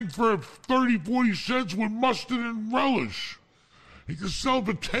for 30, 40 cents with mustard and relish. He can sell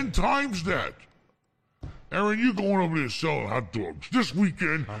for 10 times that. Aaron, you're going over there selling hot dogs this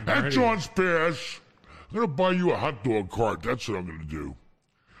weekend at John's Pass. I'm going to buy you a hot dog cart. That's what I'm going to do.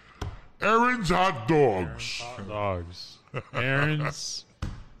 Aaron's Hot Dogs. Aaron's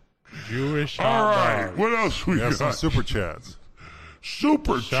Jewish hot All right, dogs. what else we got? Some super chats.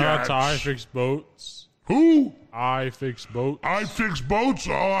 Super Shout chats. out to iFixBoats. Who? iFixBoats. I fix boats.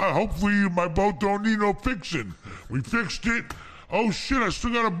 Hopefully my boat don't need no fixing. We fixed it. Oh, shit, I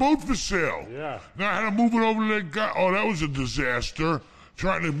still got a boat for sale. Yeah. Now I had to move it over to that guy. Oh, that was a disaster.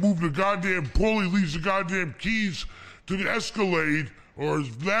 Trying to move the goddamn... Paulie leaves the goddamn keys to the Escalade or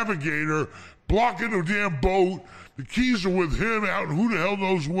his navigator, blocking the damn boat. The keys are with him out in who the hell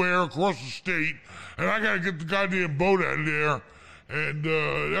knows where across the state. And I got to get the goddamn boat out of there. And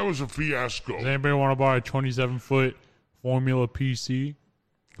that was a fiasco. Does anybody want to buy a 27-foot Formula PC?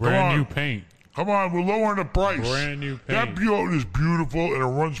 Brand new paint. Come on, we're lowering the price. Brand new paint. That boat is beautiful and it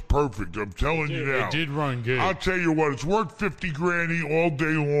runs perfect. I'm telling you now. It did run good. I'll tell you what, it's worth 50 grand all day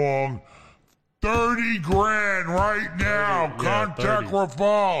long. 30 grand right now. 30, yeah, Contact 30.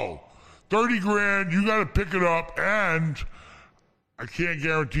 Rafal. 30 grand, you got to pick it up. And I can't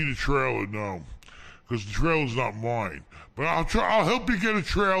guarantee the trailer, no. Because the trailer's not mine. But I'll help you get a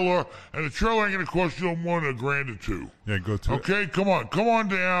trailer. And the trailer ain't going to cost you no more than a grand or two. Yeah, go to it. Okay, come on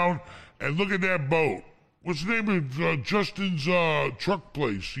down. And look at that boat. What's the name of Justin's truck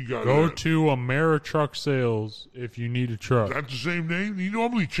place he got? Go to Ameritruck Sales if you need a truck. Is that the same name? He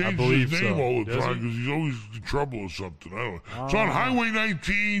normally changes believe his name so. all the Does time he? because he's always in trouble or something. I don't know. It's on Highway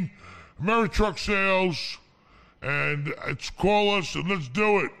 19, Ameritruck Sales, and call us and let's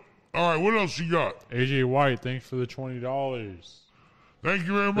do it. All right, what else you got? AJ White, thanks for the $20. Thank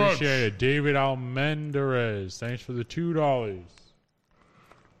you very much. Appreciate it. David Almendarez, thanks for the $2.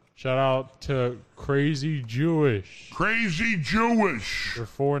 Shout out to Crazy Jewish Crazy Jewish.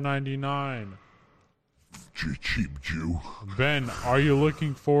 for $4.99. Cheap Jew. Ben, are you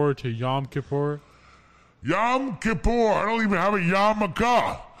looking forward to Yom Kippur? Yom Kippur. I don't even have a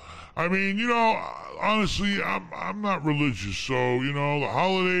yarmulke. I mean, honestly, I'm not religious, so the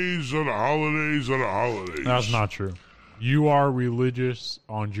holidays are the holidays are the holidays. That's not true. You are religious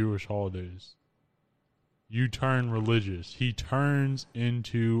on Jewish holidays. You turn religious. He turns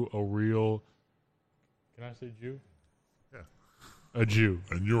into a real... Can I say Jew? Yeah. A Jew.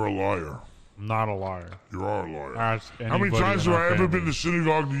 And you're a liar. I'm not a liar. You are a liar. Ask How many anybody times in have our I ever family. been to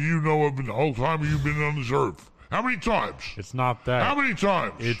synagogue that you know of in the whole time you've been on this earth? How many times? It's not that. How many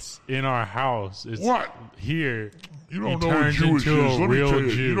times? It's in our house. It's What? here. You don't He know what turns Jewish into is. a Let me real tell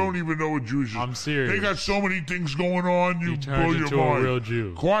you, Jew. you don't even know what Jewish is. I'm serious. They got so many things going on, you He blow turns your into mind. a real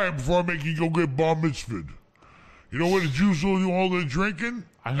Jew. Quiet before I make you go get bar mitzvahed. You know where the Jews will do all their drinking?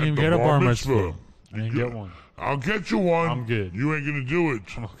 I didn't At even the get a bar mitzvah. mitzvah. I didn't get one. I'll get you one. I'm good. You ain't gonna do it.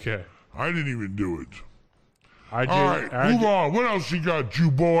 Okay. I didn't even do it. I All right, move on. What else you got,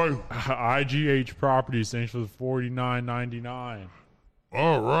 Jew boy? IGH Properties, thanks for the $49.99.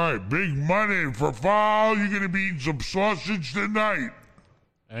 All right, big money for fall. You're gonna be eating some sausage tonight.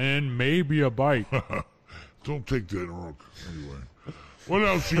 And maybe a bike. Don't take that wrong. Anyway, what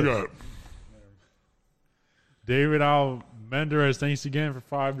else you got? David Almendarez, thanks again for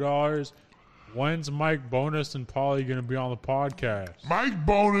 $5. When's Mike Bonus and Polly going to be on the podcast? Mike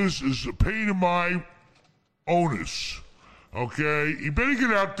Bonus is a pain in my onus. Okay? You better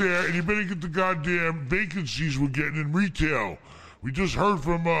get out there and you better get the goddamn vacancies we're getting in retail. We just heard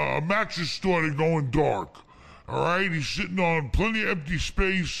from a mattress store that's going dark. All right? He's sitting on plenty of empty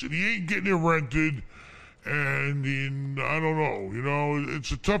space and he ain't getting it rented. And I don't know.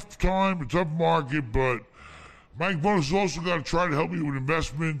 It's a tough time, a tough market, but Mike Bonus has also got to try to help me with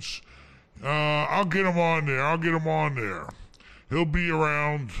investments. I'll get him on there. He'll be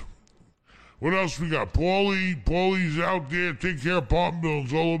around. What else we got? Paulie's out there taking care of apartment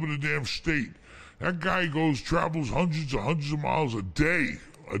buildings all over the damn state. That guy travels hundreds of miles a day.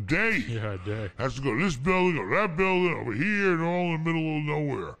 A day. Yeah, a day. Has to go to this building, go to that building, over here, and all in the middle of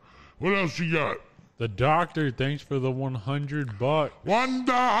nowhere. What else you got? The doctor, thanks for the $100.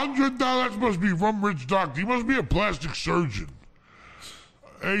 $100. That must be from Rich Doctor. He must be a plastic surgeon.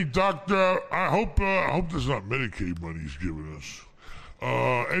 Hey, doctor, I hope that's not Medicaid money he's giving us.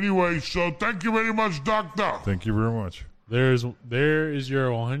 Anyway, so thank you very much, doctor. Thank you very much. There is your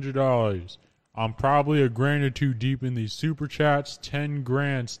 $100. I'm probably a grand or two deep in these super chats. 10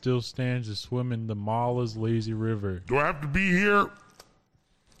 grand still stands to swim in the Mala's lazy river. Do I have to be here?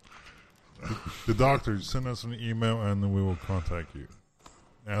 The doctor, send us an email and then we will contact you.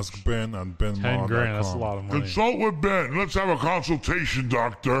 Ask Ben on 10 grand, that's a lot of money. Consult with Ben. Let's have a consultation,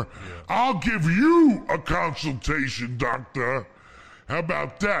 doctor. I'll give you a consultation, doctor. How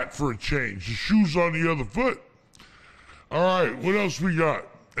about that for a change? The shoe's on the other foot. All right, what else we got?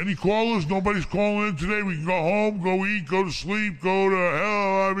 Any callers? Nobody's calling in today. We can go home, go eat, go to sleep, go to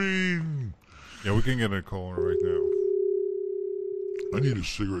hell. I mean... Yeah, we can get a caller right now. I need a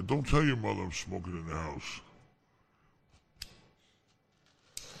cigarette. Don't tell your mother I'm smoking in the house.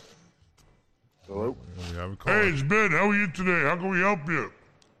 Hello? We have a caller. Hey, it's Ben. How are you today? How can we help you?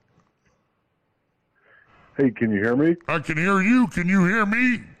 Hey, can you hear me? I can hear you. Can you hear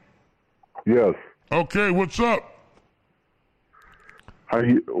me? Yes. Okay, what's up?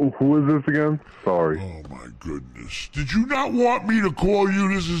 Who is this again? Sorry. Oh, my goodness. Did you not want me to call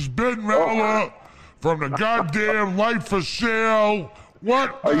you? This is Ben Malla from the goddamn Life for Sale.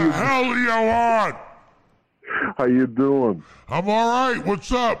 What the hell do you want? How you doing? I'm all right.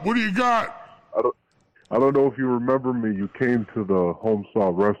 What's up? What do you got? I don't know if you remember me. You came to the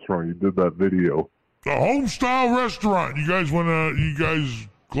Homestyle restaurant. You did that video. The Homestyle restaurant. You guys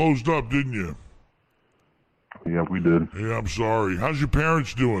closed up, didn't you? Yeah, we did. Yeah, I'm sorry. How's your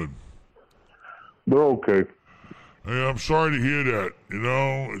parents doing? They're okay. Hey, I'm sorry to hear that. You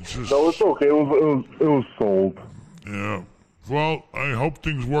know, it's just... No, it's okay. It was sold. Yeah. Well, I hope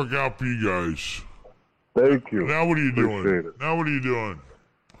things work out for you guys. Thank you. Now what are you Appreciate doing? it. Now what are you doing?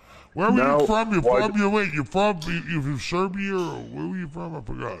 Where were you from? You're from Serbia or where were you from? I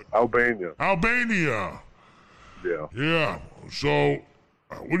forgot. Albania. Albania. Yeah. Yeah. So,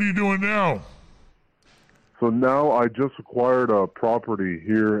 what are you doing now? So now I just acquired a property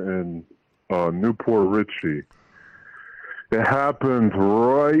here in Newport Richie. It happened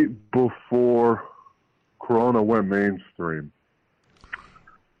right before Corona went mainstream.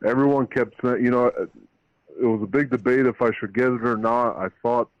 Everyone kept saying, it was a big debate if I should get it or not. I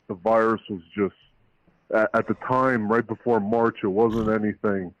thought the virus was just, at the time, right before March, it wasn't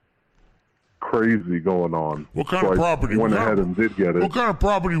anything crazy going on. What kind of property? I went ahead and did get it. What kind of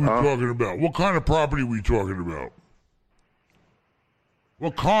property are we talking about? What kind of property are we talking about?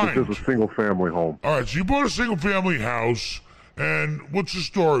 What kind? It's just a single-family home. All right, so you bought a single-family house, and what's the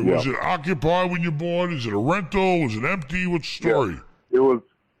story? Was it occupied when you bought it? Is it a rental? Was it empty? What's the story? Yeah.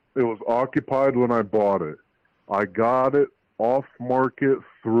 It was occupied when I bought it. I got it off market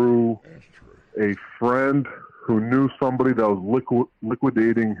through a friend who knew somebody that was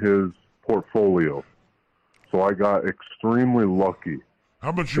liquidating his portfolio. So I got extremely lucky.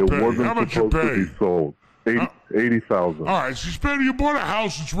 How much you it pay? wasn't How much supposed you pay? to be sold. $80,000. All right, so you bought a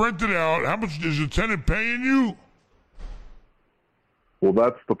house, it's rented out. How much is the tenant paying you? Well,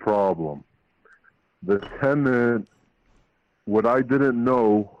 that's the problem. The tenant, what I didn't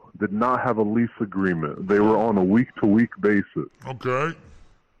know, did not have a lease agreement. They were on a week-to-week basis. Okay.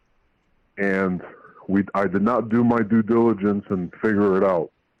 And I did not do my due diligence and figure it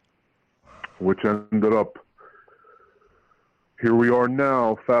out, which ended up, here we are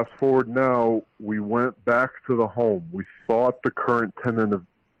now. Fast forward now, we went back to the home. We thought the current tenant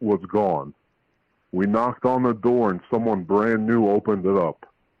was gone. We knocked on the door and someone brand new opened it up.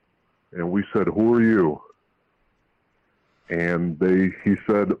 And we said, "Who are you?" And he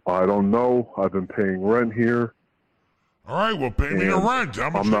said, "I don't know. I've been paying rent here." All right, well, pay me the rent. How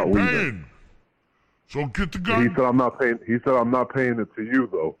much are you paying? So get the gun. He said, "I'm not paying." He said, "I'm not paying it to you,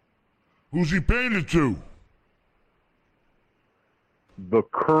 though." Who's he paying it to? The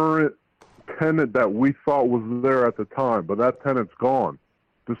current tenant that we thought was there at the time, but that tenant's gone,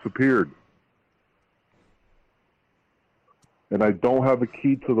 disappeared. And I don't have a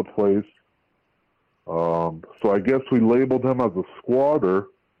key to the place. So I guess we labeled him as a squatter.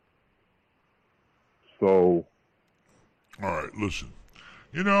 So. All right, listen.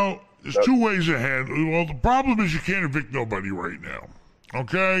 There's two ways to handle it. Well, the problem is you can't evict nobody right now.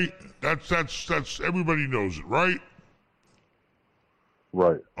 Okay? That's everybody knows it, right?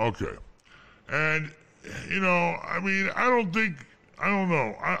 Right. Okay. And, I don't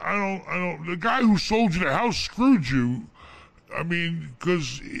know. The guy who sold you the house screwed you.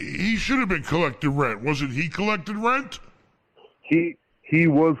 Because he should have been collecting rent. Wasn't he collecting rent? He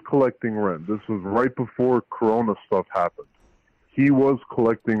was collecting rent. This was right before Corona stuff happened. He was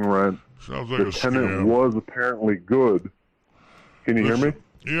collecting rent. Sounds like the tenant was apparently good. Can you hear me?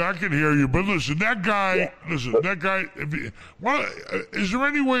 Yeah, I can hear you. But listen, that guy. Is there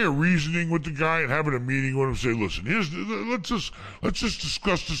any way of reasoning with the guy and having a meeting with him? Say, listen, let's just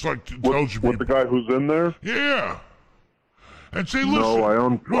discuss this like intelligent people. With the guy who's in there? Yeah. And say, listen. No,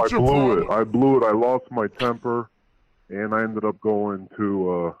 I blew it. I lost my temper, and I ended up going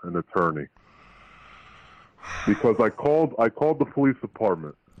to an attorney because I called the police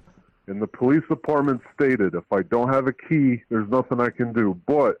department And the police department stated, if I don't have a key, there's nothing I can do.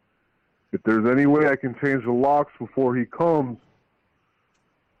 But if there's any way I can change the locks before he comes,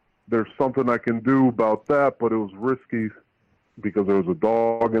 there's something I can do about that. But it was risky because there was a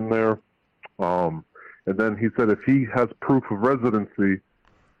dog in there. And then he said if he has proof of residency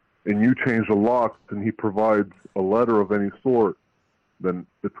and you change the locks and he provides a letter of any sort, then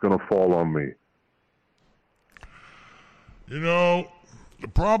it's going to fall on me. You know, the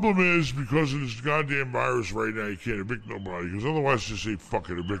problem is because of this goddamn virus right now, you can't evict nobody because otherwise just say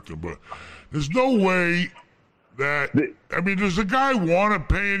fucking evict them. But there's no way that, I mean, does the guy want to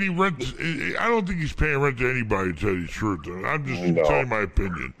pay any rent? I don't think he's paying rent to anybody, to tell you the truth. I'm just telling my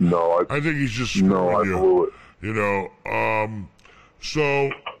opinion. No, I think he's just screwing I you. blew it. You know,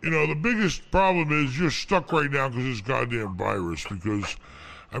 so, you know, the biggest problem is you're stuck right now because of this goddamn virus. Because,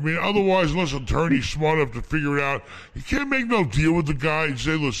 I mean, otherwise, unless an attorney's smart enough to figure it out, you can't make no deal with the guy and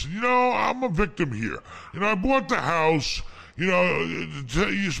say, listen, you know, I'm a victim here. You know, I bought the house. You know,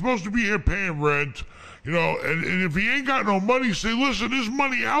 you're supposed to be here paying rent. You know, and if he ain't got no money, say, listen, there's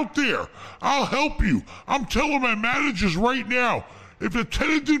money out there. I'll help you. I'm telling my managers right now, if the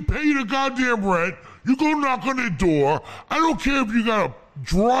tenant didn't pay you the goddamn rent, you go knock on their door. I don't care if you got to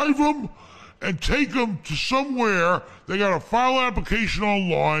drive them and take them to somewhere. They got to file an application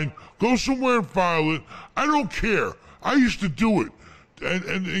online, go somewhere and file it. I don't care. I used to do it.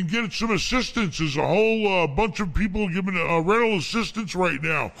 And get some assistance. There's a whole bunch of people giving rental assistance right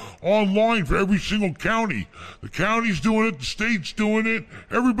now online for every single county. The county's doing it, the state's doing it,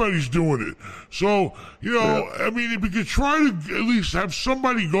 everybody's doing it. So, you know, I mean, if you could try to at least have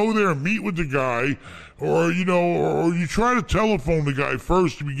somebody go there and meet with the guy, or, you know, or you try to telephone the guy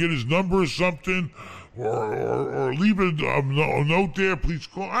first if you get his number or something, or leave a note there, please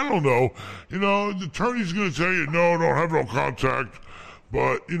call. I don't know. You know, the attorney's going to tell you, no, don't have no contact.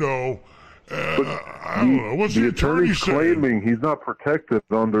 But, you know, I don't know. What's the attorney claiming he's not protected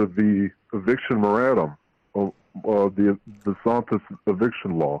under the eviction moratorium, the DeSantis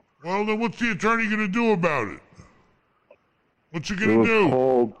eviction law. Well, then what's the attorney going to do about it? What's he going to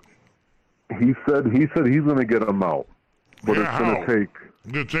do? He said he's going to get him out. But yeah, it's going to take...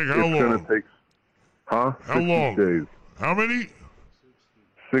 It's going to take how long? It's going to take... Huh? How long? Days. How many?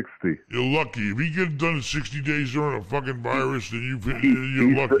 60. You're lucky. If he gets done in 60 days during a fucking virus, then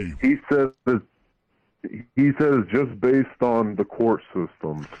you're lucky. He said it's just based on the court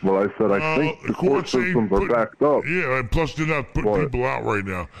systems. Well, I said I think the court systems are backed up. Yeah, and plus they're not putting people out right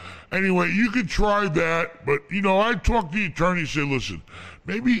now. Anyway, you can try that, but, you know, I talked to the attorney and say, listen,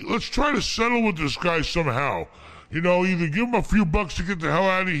 maybe let's try to settle with this guy somehow. You know, either give him a few bucks to get the hell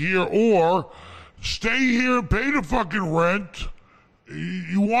out of here, or stay here and pay the fucking rent.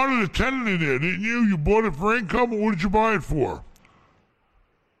 You wanted a tenant in there, didn't you? You bought it for income, or what did you buy it for?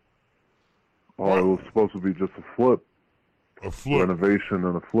 Oh, it was supposed to be just a flip. A flip. Renovation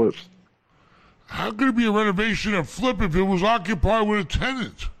and a flip. How could it be a renovation and flip if it was occupied with a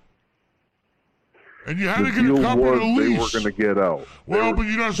tenant? And you had to get a copy of the lease. They were going to get out. Well, but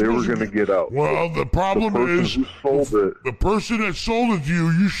you're not supposed to get out. Well, the problem is the person that sold it to you,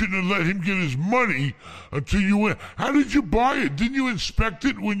 you shouldn't have let him get his money until you went. How did you buy it? Didn't you inspect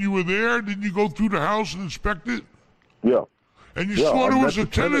it when you were there? Didn't you go through the house and inspect it? Yeah. And you saw there was a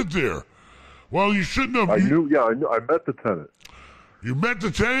tenant there. Well, you shouldn't have. I knew. I met the tenant. You met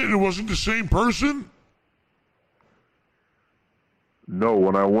the tenant and it wasn't the same person? No,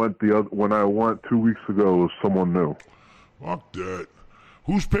 when I went 2 weeks ago, it was someone new. Fuck that.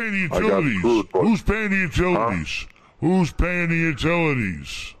 Who's paying the utilities? Who's paying the utilities? Who's paying the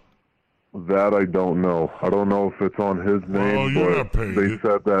utilities? That I don't know. I don't know if it's on his name, but they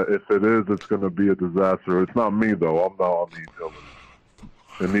said that if it is, it's going to be a disaster. It's not me, though. I'm not on the utilities.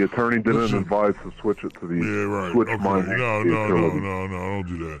 And the attorney didn't advise to switch it to the switch my name. No, don't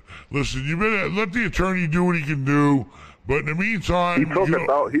do that. Listen, you better let the attorney do what he can do. But in the meantime, he took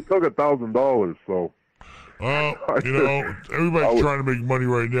 $1,000. So, you know, everybody's trying to make money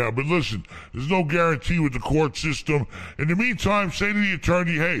right now. But listen, there's no guarantee with the court system. In the meantime, say to the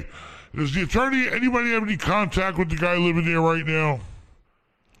attorney, hey, does the attorney, anybody have any contact with the guy living there right now?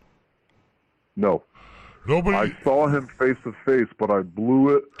 No. Nobody. I saw him face to face, but I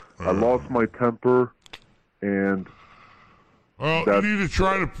blew it. I lost my temper, and. Well, you need to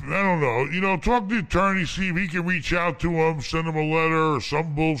try to, I don't know, you know, talk to the attorney, see if he can reach out to him, send him a letter or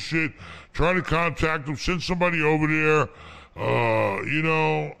some bullshit, try to contact him, send somebody over there, you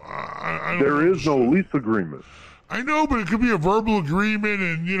know, I don't There is no lease agreement. I know, but it could be a verbal agreement,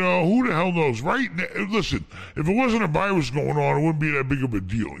 and who the hell knows? Right now, listen, if it wasn't a virus going on, it wouldn't be that big of a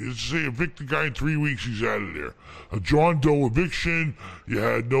deal. You just say evict the guy in 3 weeks, he's out of there. A John Doe eviction, you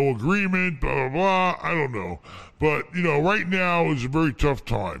had no agreement, blah blah blah. I don't know, but right now is a very tough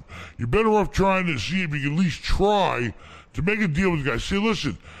time. You're better off trying to see if you can at least try to make a deal with the guy. Say,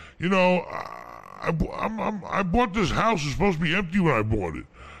 listen, I bought this house. It's supposed to be empty when I bought it.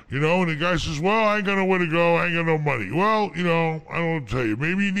 And the guy says, well, I ain't got nowhere to go. I ain't got no money. Well, I don't know what to tell you.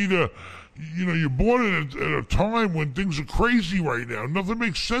 Maybe you need you bought it at a time when things are crazy right now. Nothing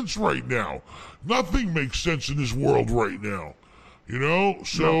makes sense right now. Nothing makes sense in this world right now.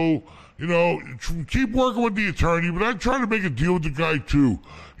 So, keep working with the attorney, but I try to make a deal with the guy too,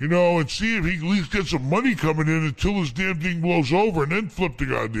 and see if he can at least get some money coming in until this damn thing blows over and then flip the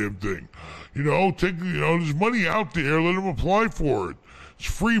goddamn thing. Take, there's money out there. Let him apply for it. It's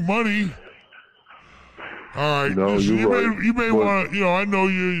free money. All right. No, Listen, you're you may want to, I know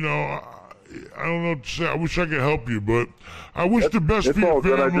you, I don't know what to say. I wish I could help you, but I wish the best It's for your all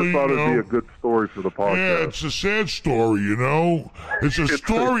good. family. I just thought it'd be a good story for the podcast. Yeah, it's a sad story, It's a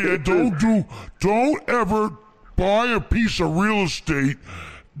story that don't ever buy a piece of real estate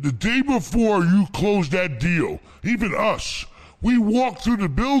the day before you close that deal. Even us. We walk through the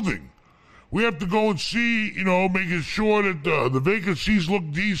building. We have to go and see, making sure that the vacancies look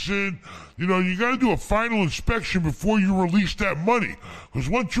decent. You got to do a final inspection before you release that money. Because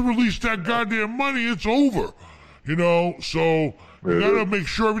once you release that goddamn money, it's over. So you got to make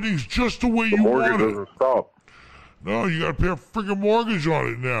sure everything's just the way you want Mortgage it. doesn't stop. No, you got to pay a freaking mortgage on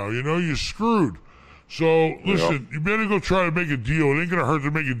it now. You're screwed. So, listen, you better go try to make a deal. It ain't going to hurt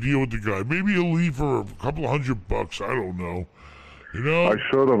to make a deal with the guy. Maybe he'll leave for a couple of $100. I don't know. I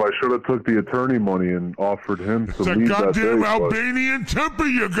should have. I should have took the attorney money and offered him to that leave that goddamn day. Albanian temper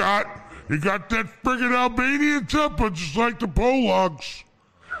you got. You got that friggin' Albanian temper, just like the Polacks.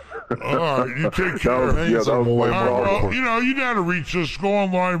 All right, you take care. That was my Well, problem. you know how to reach us. Go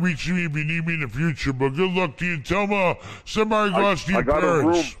online, reach me if you need me in the future. But good luck to you. Tell me, send my regards to your I got a room.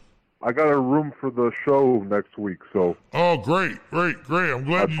 parents. I got a room for the show next week, so Oh, great. I'm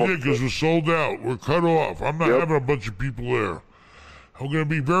glad you did because we're sold out. We're cut off. I'm not having a bunch of people there. I'm going to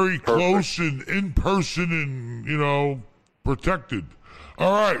be very close and in person and, protected.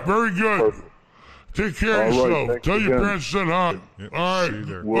 All right, very good. Perfect. Take care of All right, yourself. thanks Tell your again. parents said hi. Yep, All see you right,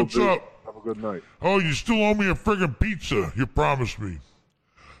 there. Will what's do. up? Have a good night. Oh, you still owe me a friggin' pizza. You promised me.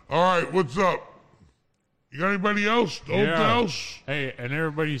 All right, what's up? You got anybody else? Old else? Hey, and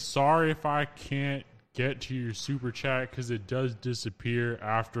everybody, sorry if I can't get to your super chat because it does disappear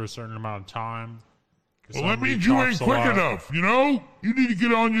after a certain amount of time. Well, that means you ain't quick enough, You need to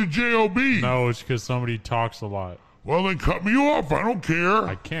get on your JOB. No, it's because somebody talks a lot. Well, then cut me off. I don't care.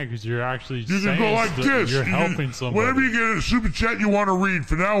 I can't because you're actually You saying can go like stuff. this. You're You can- helping somebody. Whenever you get a super chat you want to read,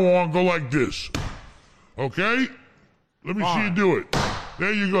 from now on, go like this. Okay? Let me see you Fine. do it.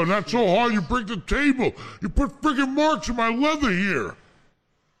 There you go. Not so hard. You break the table. You put friggin' marks in my leather here.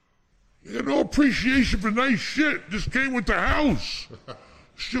 You got no appreciation for nice shit. Just came with the house.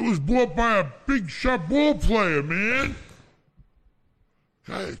 Shit was bought by a big shot ball player, man.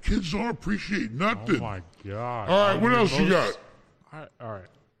 God, kids don't appreciate Oh nothing. my God. All right, what else you got? All right.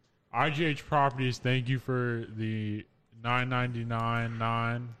 IGH Properties, thank you for the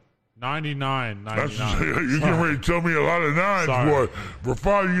 $9.99. That's you're getting ready to tell me a lot of nines, Sorry. boy.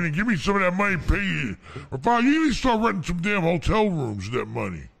 Rafal, you're gonna give me some of that money, pay you. Rafal, you need to start renting some damn hotel rooms with that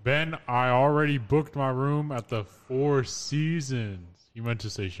money. Ben, I already booked my room at the Four Seasons. You meant to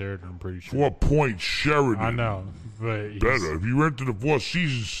say Sheraton, I'm pretty sure. 4 Point Sheridan. I know, but he's- Better. If you rented the Four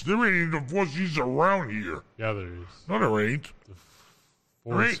Seasons, there ain't even the Four Seasons around here. Yeah, there is. No, there ain't.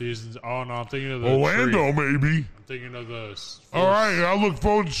 Four Right. Seasons. Oh, no, I'm thinking of the Orlando, tree. maybe. I'm thinking of the... All right, I look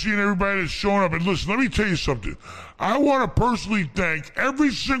forward to seeing everybody that's showing up. And listen, let me tell you something. I want to personally thank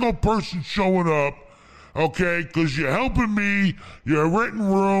every single person showing up, okay, because you're helping me, you're renting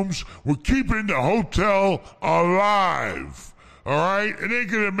rooms, we're keeping the hotel alive. All right? It ain't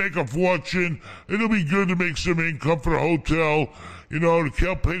going to make a fortune. It'll be good to make some income for the hotel, to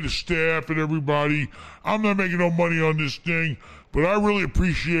help pay the staff and everybody. I'm not making no money on this thing. But I really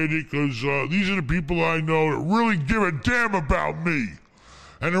appreciate it because these are the people I know that really give a damn about me.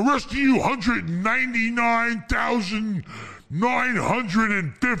 And the rest of you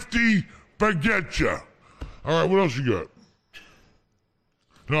 199,950, forget ya. All right, what else you got?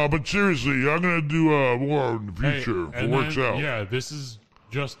 No, but seriously, I'm going to do more in the future if it and works then, out. Yeah, this is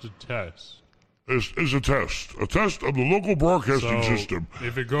just a test. It's a test of the local broadcasting So system.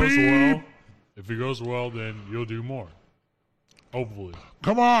 if it goes Beep. well, then you'll do more. Hopefully.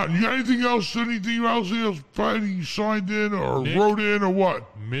 Come on, you got anything else? Anything else you signed in or Nick? wrote in or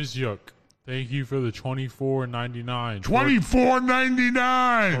what? Ms. Yook, thank you for the $24.99.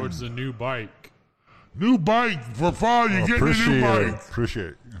 $24.99. Towards the new bike. New bike for fall. You're getting a new bike.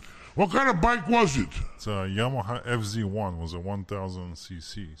 Appreciate it. What kind of bike was it? It's a Yamaha FZ1. Was a 1000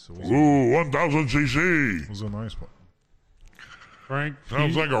 cc. So it was, Ooh, 1000 cc. it was a nice one. Frank,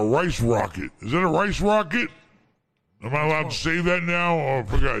 Sounds like a rice rocket. Is that a rice rocket? Am I allowed to say that now? Oh, I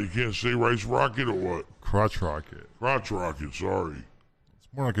forgot. You can't say rice rocket or what? Crotch rocket. Crotch rocket, sorry. It's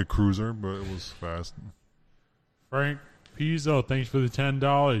more like a cruiser, but it was fast. Frank Pizzo, thanks for the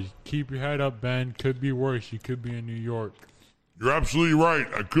 $10. Keep your head up, Ben. Could be worse. You could be in New York. You're absolutely right.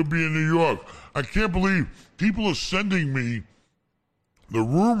 I could be in New York. I can't believe people are sending me the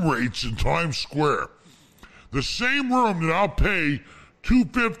room rates in Times Square. The same room that I'll pay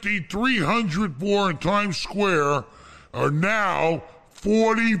 $250, $300 for in Times Square are now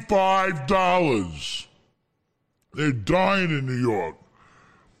 $45. They're dying in New York.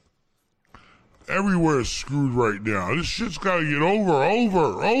 Everywhere's screwed right now. This shit's got to get over. All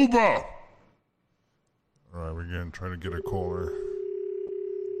right, we're going to try to get a caller.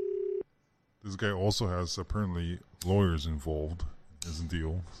 This guy also has apparently lawyers involved in his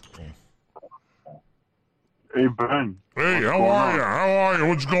deal. So. Hey, Ben. Hey, how are you?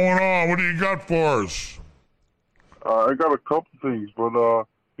 What's going on? What do you got for us? I got a couple things, but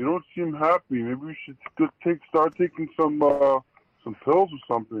you don't seem happy. Maybe we should start taking some pills or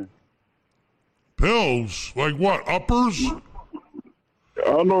something. Pills? Like what? Uppers? I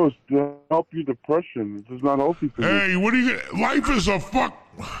don't know. It's to help your depression. It's just not healthy for you. Hey, what do you... Life is a fuck...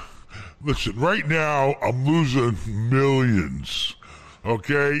 Listen, right now, I'm losing millions.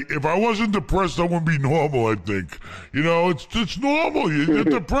 Okay? If I wasn't depressed, I wouldn't be normal, I think. You know, it's normal. You're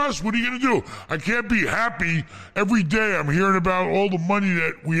depressed. What are you going to do? I can't be happy every day. I'm hearing about all the money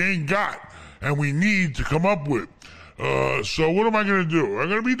that we ain't got and we need to come up with. So what am I going to do? I'm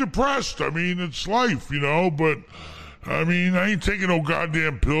going to be depressed. I mean, it's life, you know, but... I mean, I ain't taking no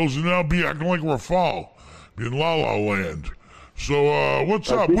goddamn pills, and I'll be acting like Rafal in La La Land. So,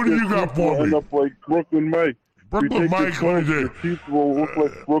 what's up? What do you got for me? End up like Brooklyn Mike. Brooklyn Mike, let me tell your teeth will look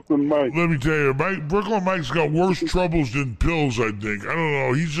like Brooklyn Mike. Let me tell you, Brooklyn Mike's got worse troubles than pills, I think. I don't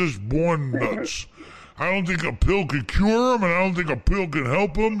know. He's just born nuts. I don't think a pill could cure him, and I don't think a pill can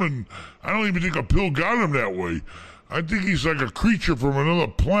help him, and I don't even think a pill got him that way. I think he's like a creature from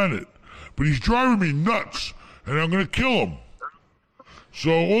another planet. But he's driving me nuts. And I'm going to kill him.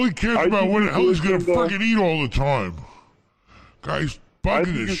 So all he cares about what the hell he's going to fucking eat all the time. Guy's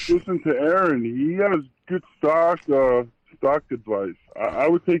bugging his shit. Listen to Aaron. He has good stock advice. I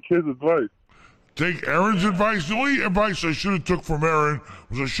would take his advice. Take Aaron's advice? The only advice I should have took from Aaron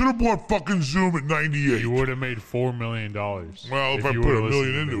was I should have bought fucking Zoom at 98. You would have made $4 million. Well, if I put $1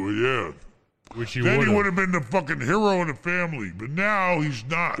 million into it, yeah. Which you then he would have been the fucking hero of the family. But now he's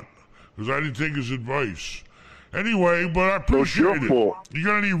not. Because I didn't take his advice. Anyway, but I appreciate it. You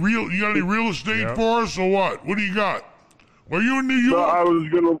got any real estate for us or what? What do you got? Were you in New York? No,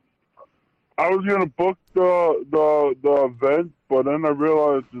 I was gonna book the event, but then I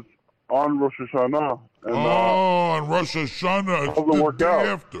realized it's on Rosh Hashanah. And, on Rosh Hashanah, it's the day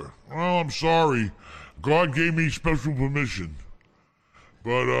after. Well, I'm sorry. God gave me special permission.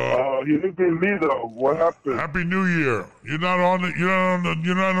 But he didn't give me though. What happened? Happy New Year. You're not on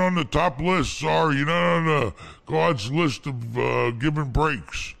the top list. Sorry, you're not on the God's list of giving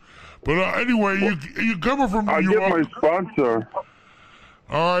breaks. But anyway, you coming from New York. I get my sponsor.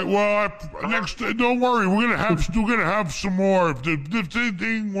 All right. Well, don't worry. We're gonna have some more. If the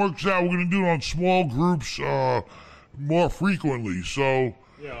thing works out, we're gonna do it on small groups more frequently. So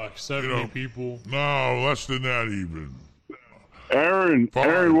yeah, like 70 people. No, less than that even. Aaron,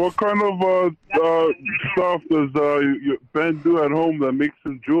 what kind of stuff does Ben do at home that makes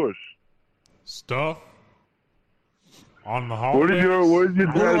him Jewish? Stuff? On the holidays? What do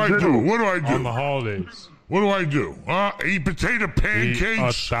I do? What do I do? On the holidays. What do I do? Eat potato pancakes? Eat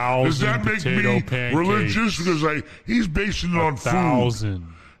 1,000 Does that make me pancakes. religious? Because he's basing it on 1,000. food.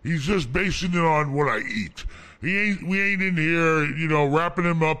 He's just basing it on what I eat. We ain't in here, wrapping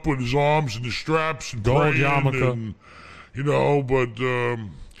him up with his arms and the straps and Gold praying yarmulke. and, but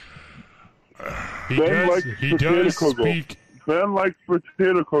he does speak. Ben likes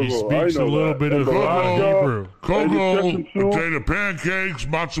potato kugel. He speaks a little bit of Hebrew. Kugel, potato pancakes,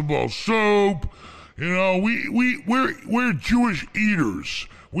 matzo ball soup. We're Jewish eaters.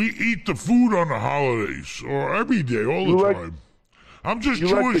 We eat the food on the holidays or every day, all the time. I'm just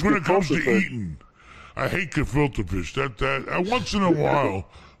Jewish when it comes to eating. I hate gefilte fish. That once in a while,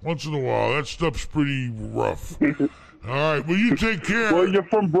 that stuff's pretty rough. All right. Well, you take care. Well, you're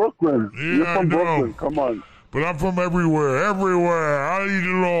from Brooklyn. Yeah, You're I from know. Brooklyn. Come on. But I'm from everywhere. I eat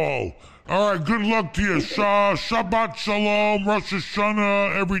it all. All right. Good luck to you. Shabbat Shalom, Rosh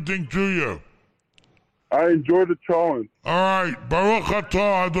Hashanah, everything to you. I enjoy the challenge. All right. Baruch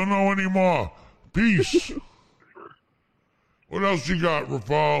atah. I don't know anymore. Peace. What else you got,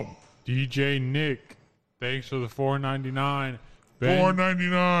 Rafal? DJ Nick, thanks for the $4.99. Ben,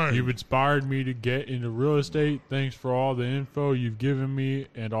 $4.99. you've inspired me to get into real estate. Thanks for all the info you've given me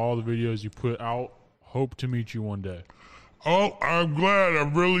and all the videos you put out. Hope to meet you one day. Oh, I'm glad.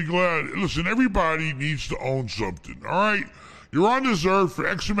 I'm really glad. Listen, everybody needs to own something, all right? You're on this earth for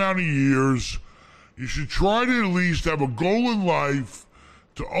X amount of years. You should try to at least have a goal in life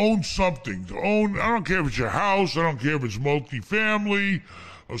to own something. To own, I don't care if it's your house, I don't care if it's multifamily,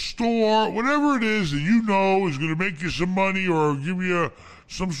 a store, whatever it is that you know is going to make you some money or give you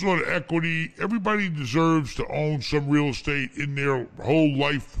some sort of equity. Everybody deserves to own some real estate in their whole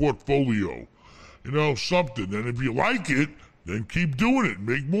life portfolio. You know, something. And if you like it, then keep doing it.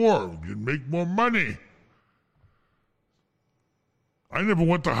 Make more. You can make more money. I never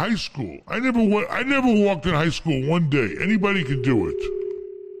went to high school. I never walked in high school one day. Anybody can do it.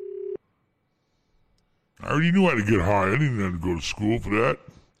 I already knew how to get high. I didn't have to go to school for that.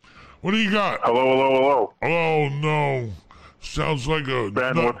 What do you got? Hello. Oh, no. Sounds like a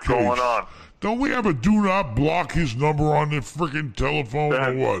Ben, nutcase. what's going on? Don't we have a do not block his number on the freaking telephone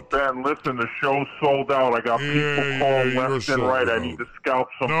Ben, or what? Ben, listen, the show's sold out. I got people calling you're left and sold right. out. I need to scalp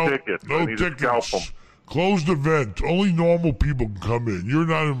some No, tickets. no I need to scalp tickets. them. Closed event. Only normal people can come in. You're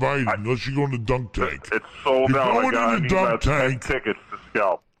not invited unless you go in the dunk tank. It's sold You're out. going I in the need dunk about 10 tank. tickets to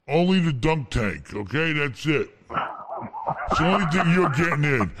scalp. Only the dunk tank, okay? That's it. It's the only thing you're getting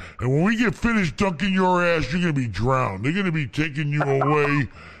in. And when we get finished dunking your ass, you're going to be drowned. They're going to be taking you away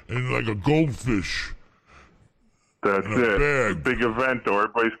in like a goldfish. That's In a it. bag. Big event, though.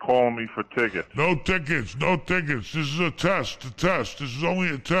 Everybody's calling me for tickets. No tickets. This is a test. This is only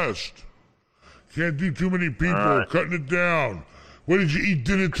a test. Can't do too many people. All right. Cutting it down. What did you eat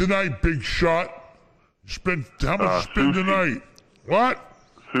dinner tonight, big shot? How much you spend sushi. tonight? What?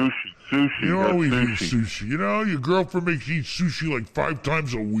 Sushi. You That's always eat sushi. sushi. You know, your girlfriend makes you eat sushi like 5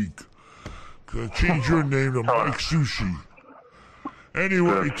 times a week. Change your name to Mike Sushi.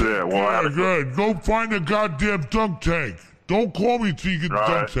 Anyway, That's it. Well, good. Go find a goddamn dunk tank. Don't call me till you get the dunk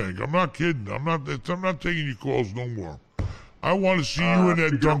Right. tank. I'm not kidding. I'm not taking your calls no more. I want to see you in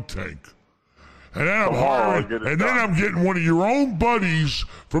that dunk tank. And then I'm Tomorrow, I'll hiring, get it and then done. I'm getting one of your own buddies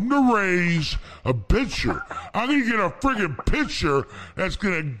from the Rays a pitcher. I'm gonna get a friggin' pitcher that's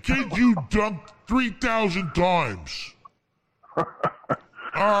gonna get you dunked 3,000 times. All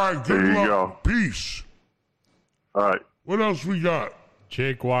right, good There you luck. go. Peace. All right. What else we got?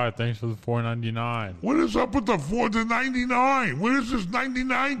 Jake Wyatt, thanks for the $4.99. What is up with the 99? Where does this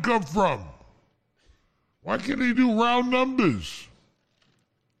 99 come from? Why can't they do round numbers?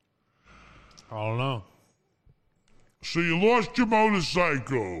 I don't know. So you lost your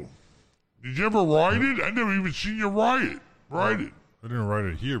motorcycle. Did you ever ride it? I never even seen you ride it. I didn't ride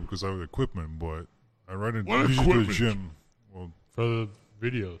it here because I have equipment, but I ride it What usually to equipment? the gym. Well, For the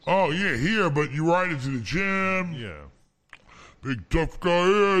videos. Oh, yeah, here, but you ride it to the gym. yeah, Big tough guy,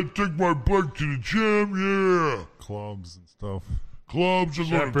 yeah, take my bike to the gym, yeah. clubs and stuff. Clubs, I go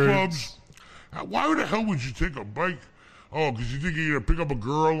to Shepherds. clubs. Why the hell would you take a bike? Oh, because you think you're going to pick up a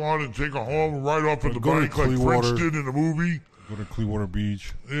girl on and take her home and ride off on the Go to bike like Clearwater. French did in the movie? Go to Clearwater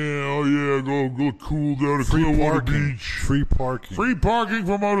Beach. Yeah, oh yeah, go cool down to Free Clearwater parking. Beach. Free parking. Free parking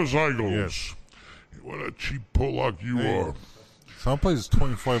for motorcycles. Yes. What a cheap Pollock you Hey. are. Some places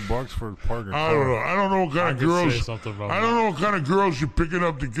 $25 for parking. I don't know. I don't know what kind I of could say girls. something about I don't know what kind of girls you're picking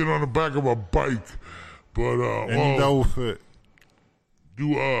up to get on the back of a bike. But Any that will fit.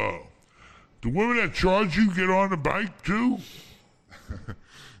 do women that charge you get on the bike too?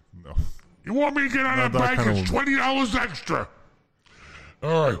 No. You want me to get on Not that that bike? kind of It's woman. $20 extra.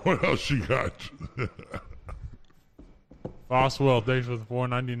 All right, what else you got? Boswell, thanks for the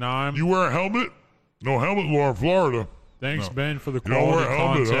 $4.99. You wear a helmet? No helmet law in Florida. Thanks, Ben, for the You don't wear quality a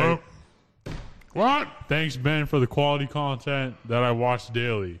helmet, content. huh? What? Thanks, Ben, for the quality content that I watch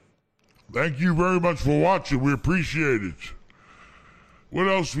daily. Thank you very much for watching. We appreciate it. What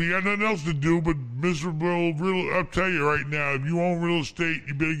else? We got nothing else to do but miserable real. I'll tell you right now, if you own real estate,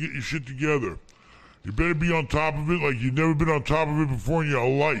 you better get your shit together. You better be on top of it like you've never been on top of it before in your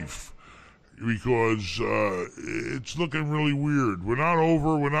life. Because it's looking really weird. We're not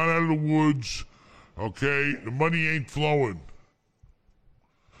over. We're not out of the woods. Okay? The money ain't flowing.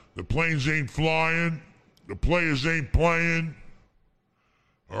 The planes ain't flying. The players ain't playing.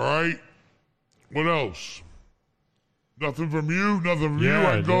 All right? What else? Nothing from you? Nothing from you?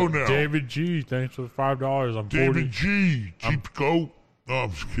 I can go now. David G, thanks for the $5. I'm 40. David G, cheap goat. No,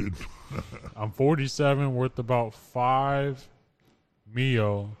 I'm just kidding. I'm 47, worth about $5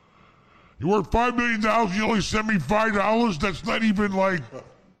 million. You worth $5 million, you only send me $5? That's not even like...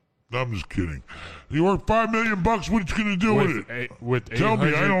 No, I'm just kidding. You worth $5 million, what you gonna do with it? Tell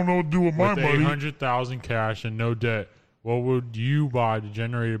me, I don't know what to do with my money. With $800,000 cash and no debt, what would you buy to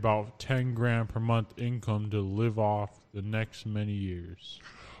generate about 10 grand per month income to live off the next many years?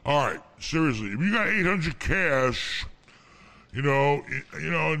 All right, seriously, if you got 800 cash, you know,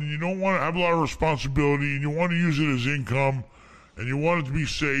 and you don't want to have a lot of responsibility, and you want to use it as income, and you want it to be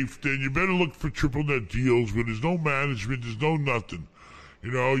safe, then you better look for triple net deals where there's no management, there's no nothing.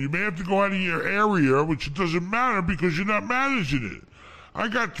 You know, you may have to go out of your area, which it doesn't matter because you're not managing it. I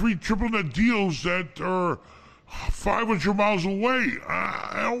got 3 triple net deals that are 500 miles away.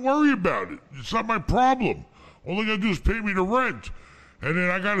 I don't worry about it. It's not my problem. All they got to do is pay me the rent. And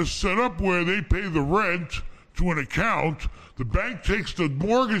then I got to set up where they pay the rent to an account. The bank takes the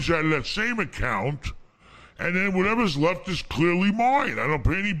mortgage out of that same account. And then whatever's left is clearly mine. I don't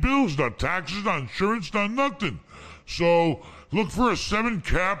pay any bills, not taxes, not insurance, not nothing. So look for a 7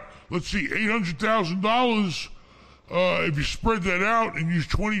 cap. Let's see, $800,000. If you spread that out and use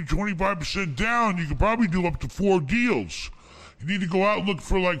 25% down, you could probably do up to 4 deals. You need to go out and look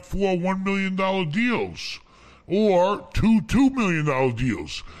for like 4 $1 million deals or 2 $2 million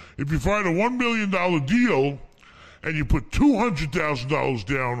deals. If you find a $1 million deal and you put $200,000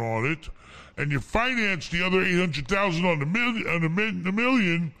 down on it and you finance the other $800,000 on the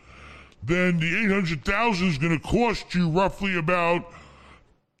million, then the $800,000 is going to cost you roughly about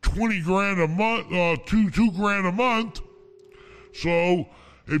 20 grand a month, two grand a month. So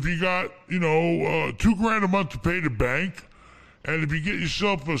if you got, 2 grand a month to pay the bank, and if you get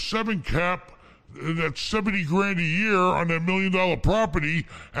yourself a 7 cap, that's 70 grand a year on that $1 million property.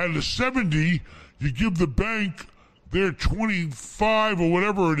 Out of the 70, you give the bank their 25 or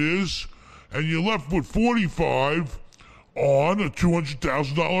whatever it is, and you're left with 45 on a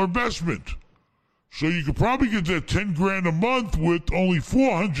 $200,000 investment. So you could probably get that 10 grand a month with only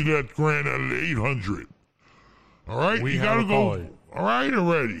 400 that grand out of the 800. All right, you gotta go. All right,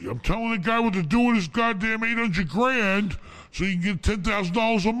 already. I'm telling the guy what to do with his goddamn 800 grand so you can get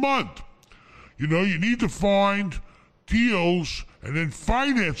 $10,000 a month. You need to find deals and then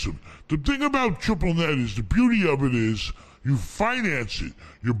finance them. The thing about triple net is the beauty of it is you finance it.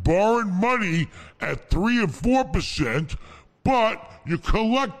 You're borrowing money at 3 and 4%, but you're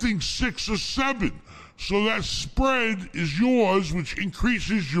collecting 6 or 7. So that spread is yours, which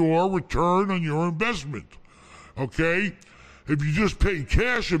increases your return on your investment. Okay? If you just pay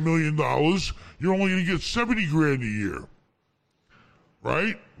cash $1 million, you're only going to get 70 grand a year.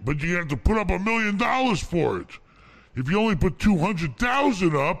 Right? But you have to put up $1 million for it. If you only put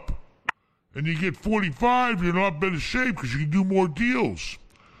 200,000 up and you get 45, you're in a lot better shape because you can do more deals.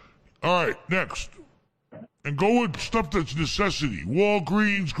 All right, next. And go with stuff that's necessity.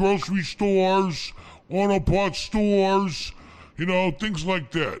 Walgreens, grocery stores, auto parts stores, things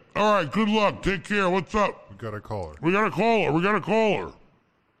like that. All right, good luck. Take care. What's up? We got a caller. We got a caller.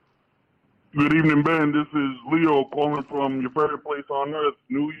 Good evening, Ben. This is Leo calling from your favorite place on earth,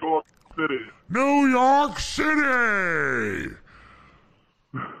 New York City. New York City!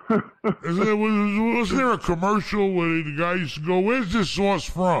 Was there a commercial where the guy used to go, "Where's this sauce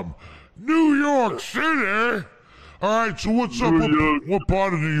from?" New York City? All right, so what's up? What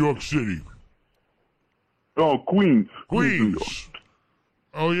part of New York City? Oh, Queens. Queens.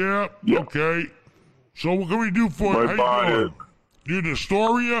 Oh, yeah? Okay. So what can we do for you? How you doing? You in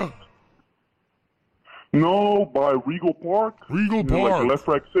Astoria? No, by Regal Park. Regal Park. Like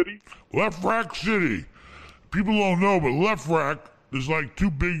Lefrak City? Lefrak City. People don't know, but Lefrak is like 2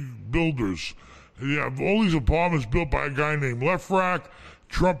 big builders. You have all these apartments built by a guy named Lefrak.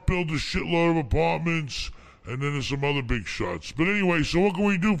 Trump built a shitload of apartments, and then there's some other big shots. But anyway, so what can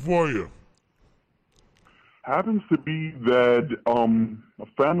we do for you? Happens to be that a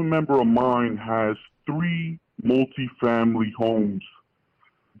family member of mine has 3 multi-family homes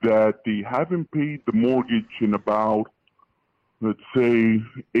that they haven't paid the mortgage in about, let's say,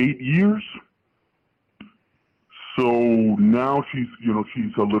 8 years. So now she's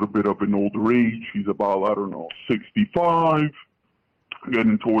a little bit of an older age. She's about, 65,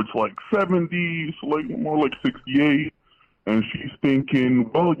 getting towards like 70, so like more like 68. And she's thinking,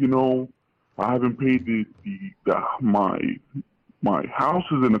 well, I haven't paid my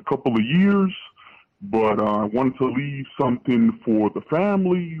houses in a couple of years, but I wanted to leave something for the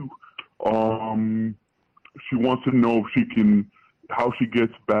family. She wants to know how she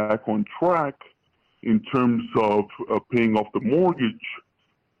gets back on track in terms of paying off the mortgage.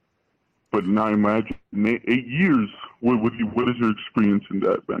 But now imagine 8 years. What is your experience in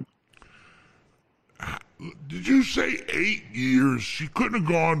that, Ben? Did you say 8 years? She couldn't have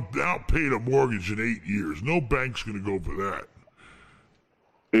gone out paid a mortgage in 8 years. No bank's going to go for that.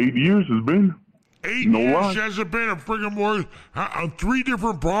 8 years has been. 8 No years lie. hasn't been a friggin' mortgage on 3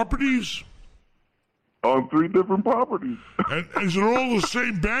 different properties? On 3 different properties. And is it all the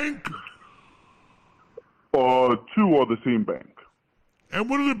same bank? 2 are the same bank. And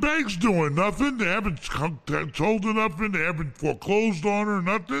what are the banks doing? Nothing? They haven't told her nothing? They haven't foreclosed on her?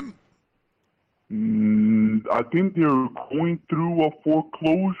 Nothing? I think they're going through a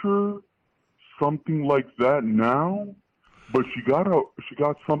foreclosure, something like that now. But she got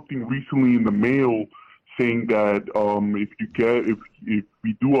something recently in the mail saying that if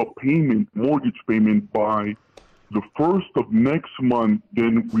we do a mortgage payment by the 1st of next month,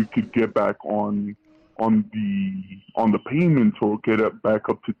 then we could get back on the payments or get it back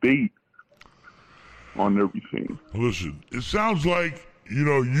up to date on everything. Listen, it sounds like,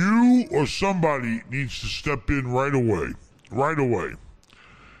 you or somebody needs to step in right away,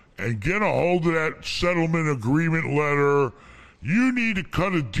 and get a hold of that settlement agreement letter. You need to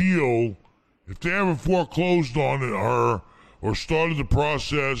cut a deal. If they haven't foreclosed on her or started the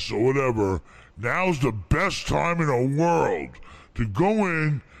process or whatever, now's the best time in the world to go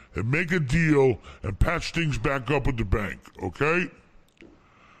in and make a deal and patch things back up with the bank, okay?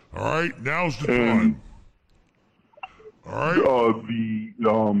 All right, now's the time. All right. What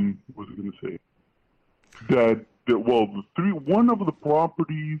was I going to say? One of the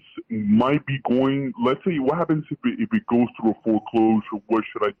properties might be going. Let's say, what happens if it goes through a foreclosure? What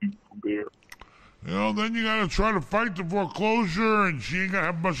should I do from there? Then you got to try to fight the foreclosure, and she ain't going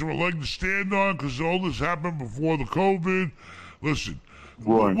to have much of a leg to stand on because all this happened before the COVID. Listen,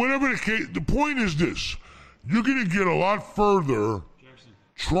 right. Whatever the case, the point is this. You're going to get a lot further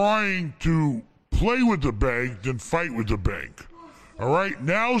trying to play with the bank than fight with the bank. All right?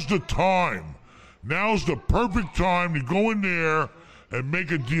 Now's the time. Now's the perfect time to go in there and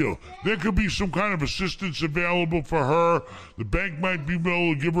make a deal. There could be some kind of assistance available for her. The bank might be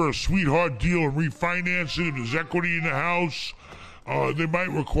able to give her a sweetheart deal and refinance it if there's equity in the house. They might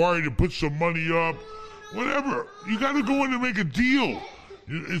require you to put some money up. Whatever. You got to go in and make a deal.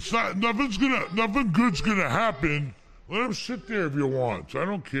 It's not nothing good's gonna happen. Let him sit there if you want. I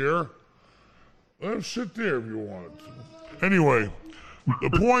don't care. Let him sit there if you want. Anyway, the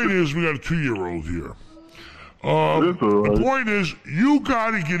point is we got a 2-year-old here. The point is you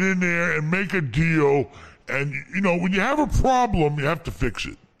got to get in there and make a deal. And when you have a problem, you have to fix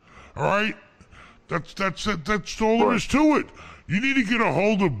it. All right. That's it. That's all there is to it. You need to get a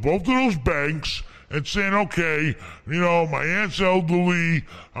hold of both of those banks and saying, okay, my aunt's elderly.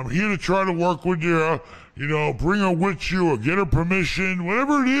 I'm here to try to work with you. Bring her with you or get her permission.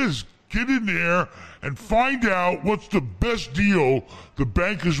 Whatever it is, get in there and find out what's the best deal the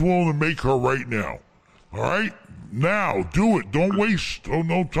bank is willing to make her right now. All right? Now, do it. Don't waste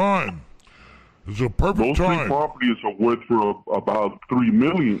no time. It's a perfect time. Those 3 properties are worth for about $3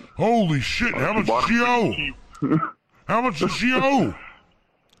 million. Holy shit. How much does she owe? How much does she owe?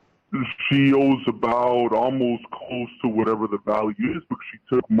 She owes about almost close to whatever the value is because she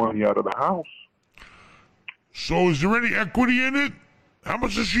took money out of the house. So is there any equity in it? How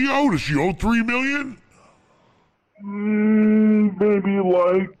much does she owe? Does she owe $3 million? Maybe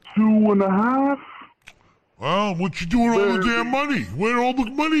like 2.5. Well, what you doing with all the damn money? Where'd all the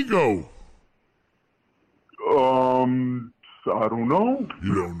money go? I don't know.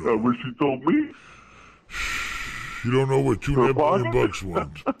 You don't know. I wish you told me. You don't know what $2.5 million bucks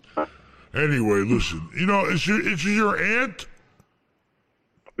went. Anyway, listen. It's your aunt?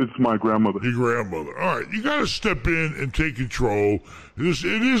 It's my grandmother. Your grandmother. All right, you got to step in and take control. It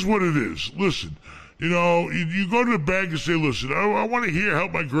is what it is. Listen, you go to the bank and say, listen, I want to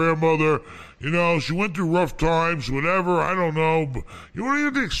help my grandmother. She went through rough times, whatever. I don't know. But you don't even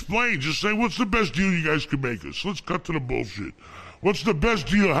have to explain. Just say, what's the best deal you guys can make us? Let's cut to the bullshit. What's the best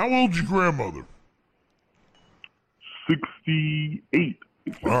deal? How old's your grandmother? 68.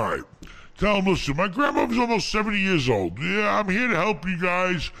 All right. Tell them, listen, my grandmother's almost 70 years old. Yeah, I'm here to help you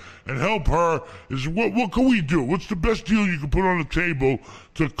guys and help her. What can we do? What's the best deal you can put on the table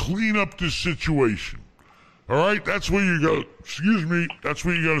to clean up this situation? All right? That's where you go. Excuse me. That's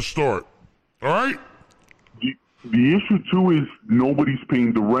where you got to start. All right? The issue, too, is nobody's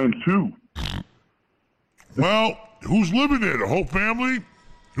paying the rent, too. Well, who's living there? The whole family?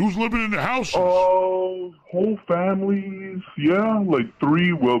 Who's living in the houses? Whole families, yeah, like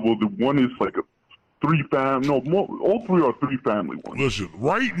 3. Well, the one is like all three are 3-family ones. Listen,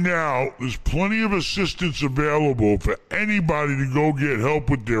 right now, there's plenty of assistance available for anybody to go get help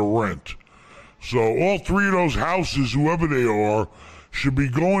with their rent. So all three of those houses, whoever they are, should be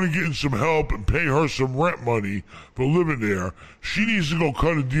going and getting some help and pay her some rent money for living there. She needs to go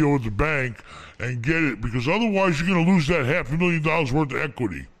cut a deal with the bank and get it, because otherwise you're going to lose that $500,000 worth of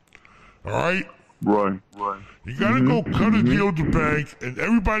equity. All right? Right. You got to go cut a deal with the bank, and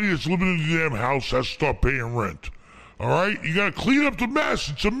everybody that's living in the damn house has to start paying rent. All right? You got to clean up the mess.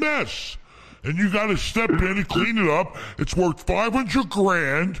 It's a mess. And you got to step in and clean it up. It's worth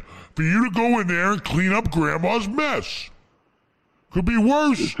 $500,000 for you to go in there and clean up Grandma's mess. Could be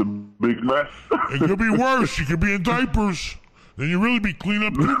worse. It's a big mess. It could be worse. You could be in diapers. Then you really be cleaning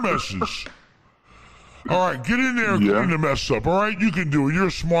up two messes. All right, get in there and clean the mess up. All right, you can do it. You're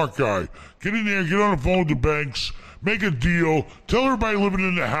a smart guy. Get in there, get on the phone with the banks, make a deal. Tell everybody living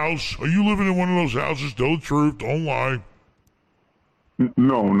in the house. Are you living in one of those houses? Tell the truth. Don't lie.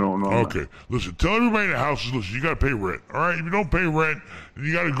 No. Okay, listen, tell everybody in the house, listen, you got to pay rent. All right, if you don't pay rent, then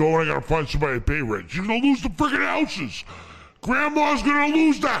you got to go and I got to find somebody to pay rent. You're going to lose the freaking houses. Grandma's going to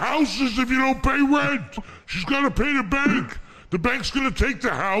lose the houses if you don't pay rent. She's got to pay the bank. The bank's going to take the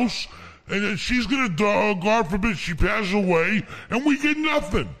house, and then she's going to, God forbid, she passes away, and we get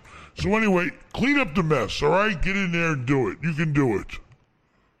nothing. So anyway, clean up the mess, all right? Get in there and do it. You can do it.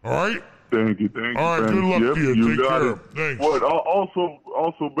 All right? Thank you. All right, Ben. good luck to you. Take care. Thanks. What?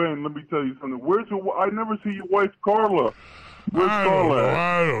 Also, Ben, let me tell you something. I never see your wife, Carla. Where's Carla at?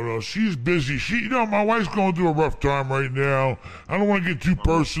 I don't know. She's busy. My wife's going through a rough time right now. I don't want to get too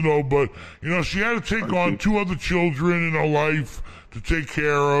personal, but, she had to take on 2 other children in her life to take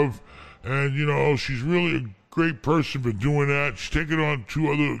care of. And, she's really a great person for doing that. She's taking on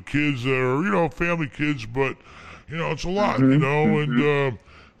 2 other kids that are, family kids, but, it's a lot, and,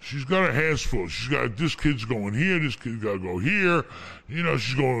 she's got her hands full. She's got this kid's going here, this kid's got to go here.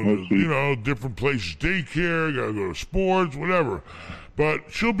 She's going to, different places, daycare, got to go to sports, whatever. But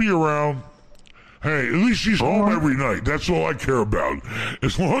she'll be around. Hey, at least she's home every night. That's all I care about.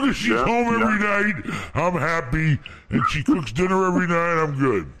 As long as she's home every night, I'm happy. And she cooks dinner every night, I'm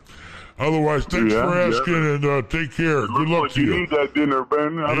good. Otherwise, thanks for asking, and take care. Good luck to you. You need that dinner,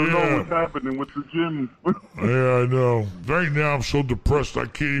 Ben. I don't know what's happening with the gym. Yeah, I know. Right now, I'm so depressed I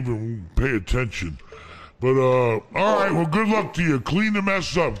can't even pay attention. But, all right, well, good luck to you. Clean the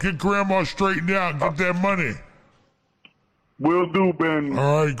mess up. Get Grandma straightened out and get that money. Will do, Ben.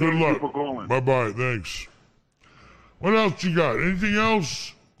 All right, good luck. Thank you for calling. Bye-bye. Thanks. What else you got? Anything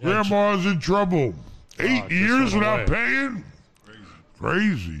else? Grandma's in trouble. 8 years without paying?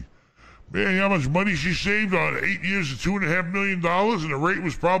 Crazy. Man, how much money she saved on 8 years of $2.5 million, and the rate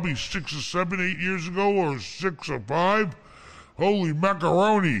was probably 6 or 7, 8 years ago, or 6 or 5. Holy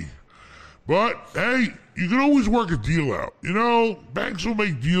macaroni. But, hey, you can always work a deal out. Banks will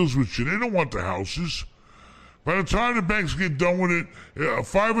make deals with you. They don't want the houses. By the time the banks get done with it,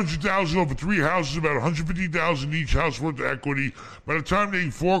 $500,000 over 3 houses, about $150,000 each house worth of equity. By the time they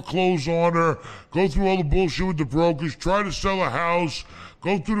foreclose on her, go through all the bullshit with the brokers, try to sell a house,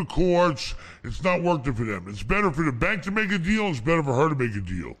 go through the courts, it's not working for them. It's better for the bank to make a deal. It's better for her to make a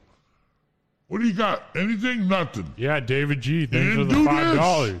deal. What do you got? Anything? Nothing. Yeah, David G. Thanks for the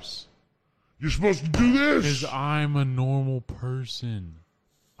 $5. You're supposed to do this. Because I'm a normal person.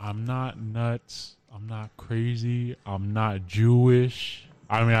 I'm not nuts. I'm not crazy. I'm not Jewish.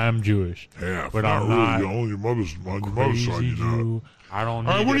 I mean, I am Jewish. Yeah, but not I'm really. not On your mother's side, you know. I don't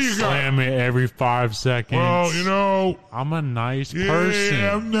All right, need what to do you slam it every 5 seconds. Well, I'm a nice person.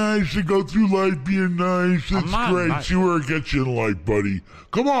 Yeah, I'm nice. I go through life being nice. That's great. See where it gets you in life, buddy.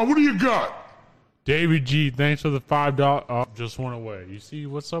 Come on, what do you got? David G, thanks for the $5. Oh, just went away. You see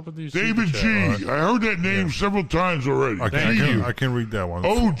what's up with these? David G. Right. I heard that name several times already. I can read that one.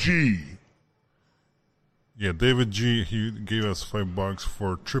 OG. Yeah, David G, he gave us $5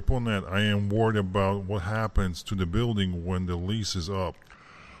 for TripleNet. I am worried about what happens to the building when the lease is up.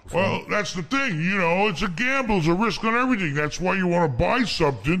 Well, that's the thing. It's a gamble. It's a risk on everything. That's why you want to buy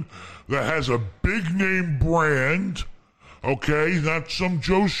something that has a big name brand, okay? Not some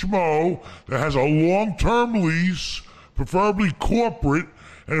Joe Schmo, that has a long-term lease, preferably corporate.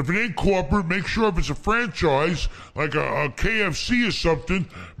 And if it ain't corporate, make sure if it's a franchise, like a KFC or something,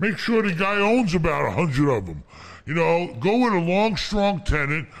 make sure the guy owns about 100 of them. Go with a long, strong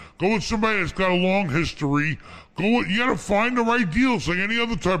tenant. Go with somebody that's got a long history. You got to find the right deal. It's like any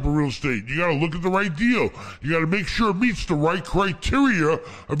other type of real estate. You got to look at the right deal. You got to make sure it meets the right criteria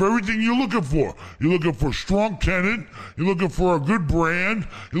of everything you're looking for. You're looking for a strong tenant. You're looking for a good brand.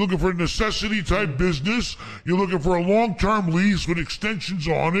 You're looking for a necessity type business. You're looking for a long-term lease with extensions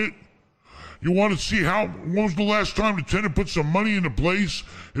on it. You want to see when was the last time the tenant put some money into place,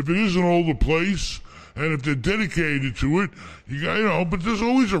 if it is an older place, and if they're dedicated to it, but there's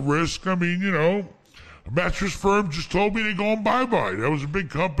always a risk. I mean, a mattress firm just told me they're going bye-bye. That was a big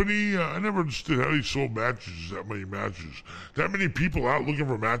company. I never understood how they sold mattresses, that many mattresses. That many people out looking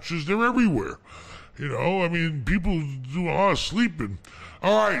for mattresses, they're everywhere. People do a lot of sleeping.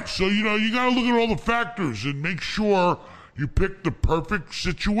 All right, so, you got to look at all the factors and make sure you pick the perfect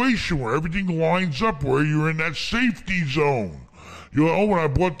situation where everything lines up, where you're in that safety zone. When I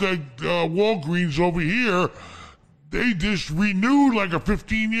bought that Walgreens over here, they just renewed like a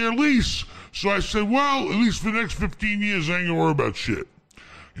 15-year lease. So I said, well, at least for the next 15 years, I ain't going to worry about shit.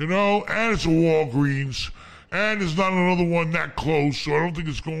 And it's a Walgreens, and there's not another one that close, so I don't think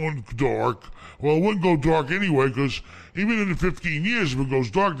it's going dark. Well, it wouldn't go dark anyway, because even in the 15 years, if it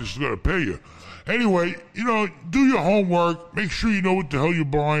goes dark, they're still got to pay you. Anyway, do your homework, make sure you know what the hell you're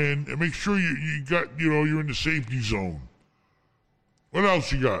buying, and make sure you got, you're in the safety zone. What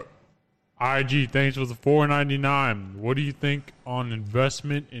else you got? IG, thanks for the $4.99. What do you think on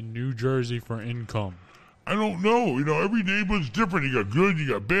investment in New Jersey for income? I don't know. Every neighborhood's different. You got good, you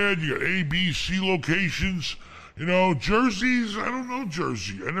got bad, you got A, B, C locations. Jersey's, I don't know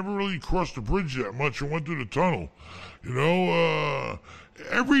Jersey. I never really crossed the bridge that much. I went through the tunnel.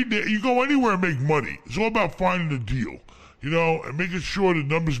 Every day, you go anywhere and make money. It's all about finding a deal, and making sure the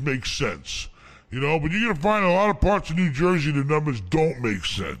numbers make sense. But you're going to find a lot of parts of New Jersey the numbers don't make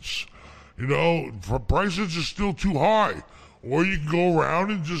sense. Prices are still too high. Or you can go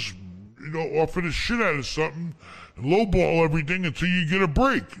around and just, offer the shit out of something and lowball everything until you get a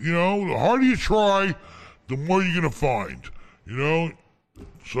break. The harder you try, the more you're going to find.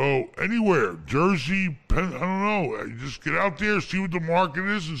 So anywhere, Jersey, I don't know. You just get out there, see what the market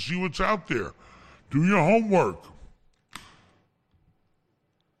is, and see what's out there. Do your homework.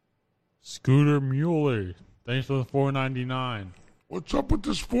 Scooter Mueller, thanks for the $4.99. What's up with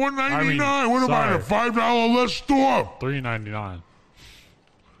this $4.99? What am I, a $5 less store? $3.99.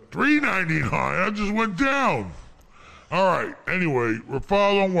 $3.99. I just went down. All right. Anyway,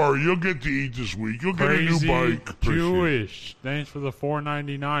 Rafal, don't worry. You'll get to eat this week. You'll get Crazy a new bike. Jewish. Thanks for the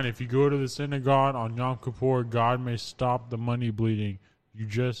 $4.99. If you go to the synagogue on Yom Kippur, God may stop the money bleeding. You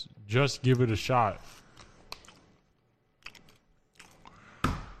just give it a shot.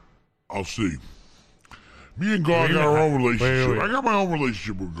 I'll see. Me and God got our own relationship. Wait. I got my own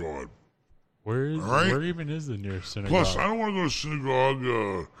relationship with God. Where even is the nearest synagogue? Plus, I don't want to go to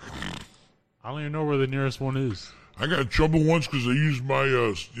synagogue. I don't even know where the nearest one is. I got in trouble once because I used my,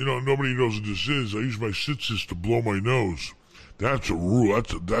 nobody knows what this is. I used my tzitzis to blow my nose. That's a rule. I'll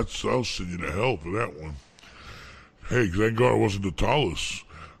send you to hell for that one. Hey, thank God it wasn't the talus.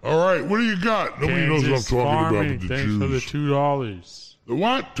 All right, what do you got? Nobody knows what I'm talking about with the thanks Jews. For the $2. The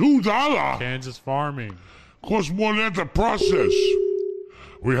what? $2? Kansas Farming. Costs more than that to process.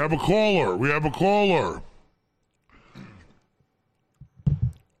 We have a caller.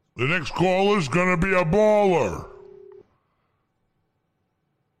 The next caller's gonna be a baller.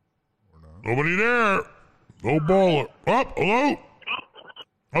 Nobody there. No baller. Oh, hello?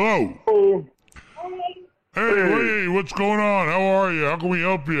 Hello? Hey, what's going on? How are you? How can we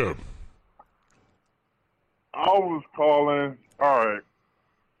help you? I was calling. All right.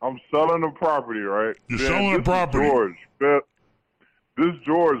 I'm selling the property, right? You're selling the property? George. This is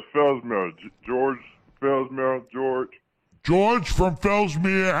George Felsmere. George. George from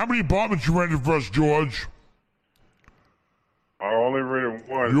Felsmere. How many apartments you rented for us, George? I only rented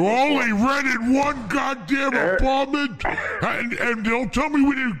one. You only rented one goddamn apartment? And don't tell me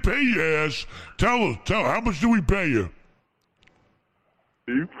we didn't pay you, ass. Tell us, how much do we pay you?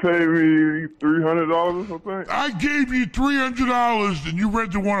 You paid me $300 or something? I gave you $300 and you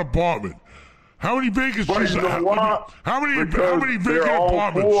rented one apartment. How many vacancies? But you know what? How many vacant they're all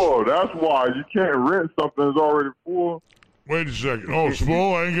apartments? full. That's why you can't rent something that's already full. Wait a second. Oh, it's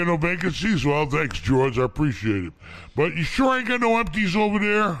full? I ain't got no vacancies? Well, thanks, George. I appreciate it. But you sure ain't got no empties over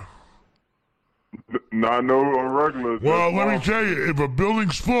there? Not no regular. Well, let me tell you, if a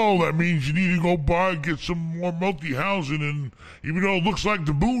building's full, that means you need to go buy and get some more multi-housing. And even though it looks like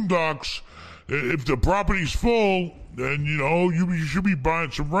the Boondocks, if the property's full, then, you should be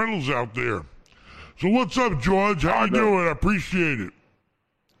buying some rentals out there. So what's up, George? How you doing? I appreciate it.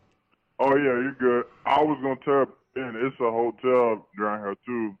 Oh, yeah, you're good. I was going to tell you, it's a hotel down here,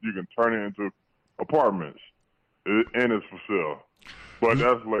 too. You can turn it into apartments. And it's for sale. But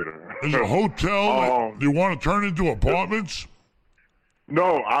that's later. There's a hotel you want to turn into apartments?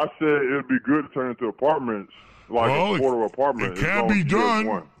 No, I said it'd be good to turn into apartments, like a quarter apartment. It can be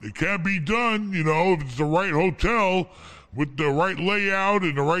done. It can be done, if it's the right hotel. with the right layout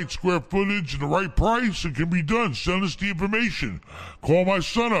and the right square footage and the right price, it can be done. Send us the information. Call my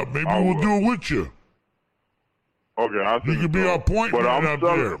son up. Maybe we'll do it with you. Okay, I You can be our point man out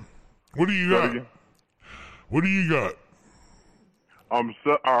there. What do you got? What do you got? I'm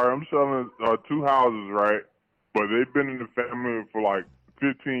selling 2 houses, right? But they've been in the family for like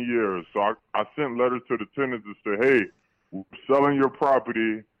 15 years. So I sent letters to the tenants to say, hey, we're selling your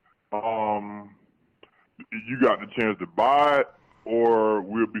property. You got the chance to buy it, or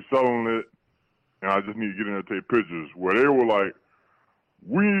we'll be selling it, and I just need to get in there and take pictures. Where they were like,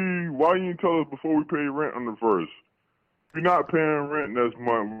 why you didn't tell us before we pay rent on the first? If you're not paying rent next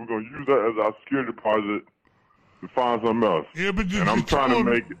month, we're going to use that as our security deposit to find something else. Yeah, but did and you I'm trying to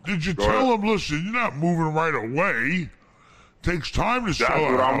make it. Did you Go tell ahead. them, listen, you're not moving right away. Takes time to That's sell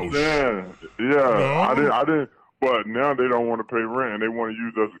a what house. I'm saying. Yeah, No? I didn't. But now they don't want to pay rent, and they want to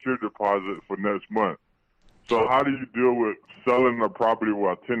use their security deposit for next month. So how do you deal with selling a property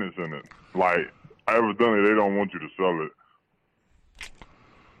with tenants in it? Like, evidently they don't want you to sell it.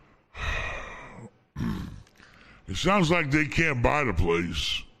 It sounds like they can't buy the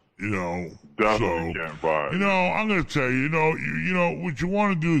place, you know. Definitely so, can't buy it. You know, I'm going to tell you, you know, what you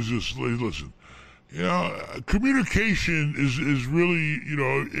want to do is just listen. You know, communication is really, you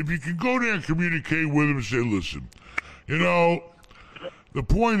know, if you can go there and communicate with them and say, listen, you know, the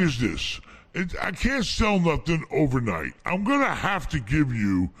point is this. I can't sell nothing overnight. I'm going to have to give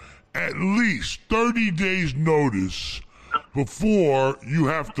you at least 30 days notice before you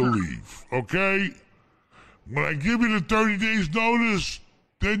have to leave, okay? When I give you the 30 days notice,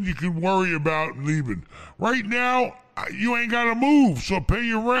 then you can worry about leaving. Right now, you ain't got to move, so pay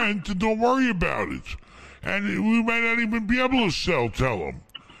your rent and don't worry about it. And we might not even be able to sell, tell them.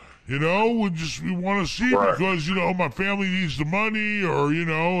 You know, we want to see Right. because, you know, my family needs the money or,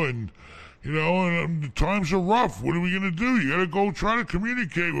 and the times are rough. What are we going to do? You got to go try to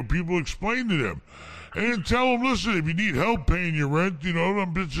communicate with people, explain to them. And then tell them, listen, if you need help paying your rent, you know,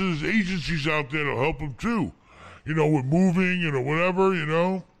 there's agencies out there that'll help them too. You know, with moving or whatever, you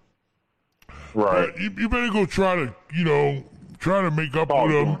know. Right. You better go try to make up Talk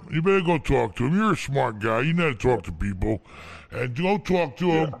with to him. him. You better go talk to him. You're a smart guy. You know how to talk to people. And go talk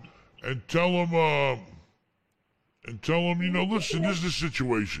to him and tell him, you know, listen, this is the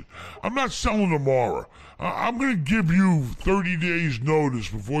situation. I'm not selling tomorrow. I'm going to give you 30 days notice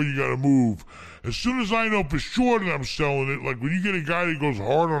before you got to move. As soon as I know for sure that I'm selling it, like when you get a guy that goes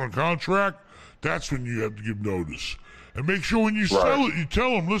hard on a contract, that's when you have to give notice. And make sure when you sell it, you tell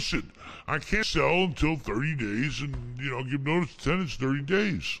him, listen, I can't sell until 30 days and, you know, give notice to tenants 30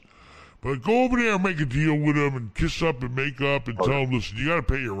 days. But go over there and make a deal with them and kiss up and make up and tell them, listen, you got to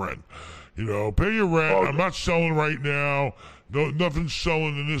pay your rent. You know, pay your rent. Okay. I'm not selling right now. No, nothing's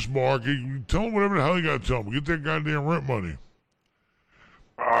selling in this market. Tell them whatever the hell you got to tell them. Get that goddamn rent money.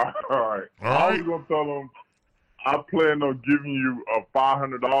 All right. All I right. was going to tell them I plan on giving you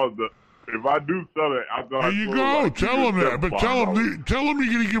 $500. If I do sell it, I thought There you go. Tell them that. But tell them you're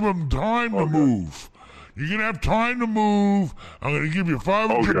going to give them time to move. You're going to have time to move. I'm going to give you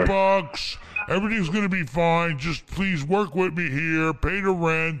 $500. Everything's going to be fine. Just please work with me here. Pay the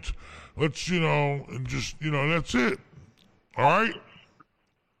rent. Let's, and just, that's it. All right?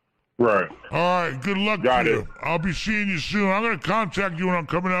 Right. All right. Good luck Got to you. it. I'll be seeing you soon. I'm going to contact you when I'm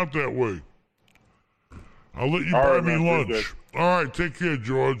coming out that way. I'll let you All buy right, me man. lunch. Appreciate it. All right. Take care,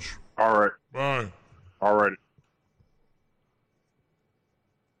 George. All right. Bye. All right.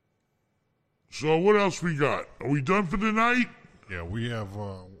 So what else we got? Are we done for the night? Yeah, we're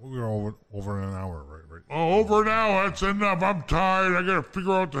over an hour, right? Oh, over an hour. That's enough. I'm tired. I got to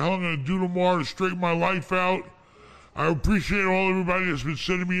figure out what the hell I'm going to do tomorrow to straighten my life out. I appreciate everybody that's been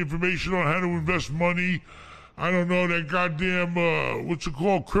sending me information on how to invest money. I don't know, that goddamn, what's it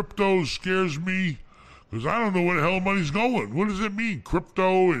called? Crypto scares me. Because I don't know where the hell money's going. What does it mean?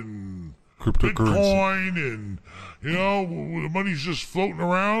 Crypto and Cryptocurrency. Bitcoin and, the money's just floating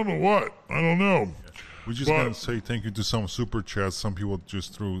around or what? I don't know. We just gotta say thank you to some super chats. Some people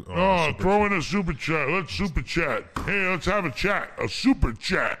just threw. Throw in a super chat. Let's super chat. Hey, let's have a chat. A super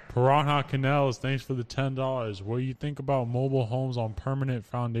chat. Piranha Canals, thanks for the $10. What do you think about mobile homes on permanent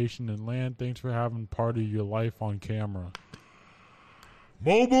foundation and land? Thanks for having part of your life on camera.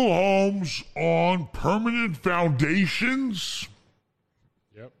 Mobile homes on permanent foundations?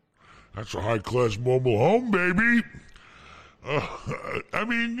 Yep. That's a high-class mobile home, baby. I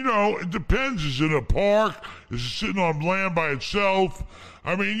mean, it depends. Is it a park? Is it sitting on land by itself?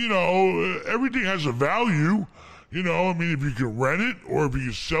 I mean, everything has a value. I mean, if you can rent it or if you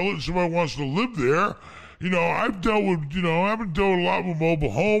can sell it and somebody wants to live there. I've dealt with, I haven't dealt a lot with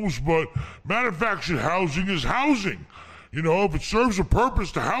mobile homes, but manufactured housing is housing. You know, if it serves a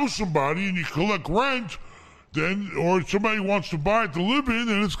purpose to house somebody and you collect rent, then, or somebody wants to buy it to live in,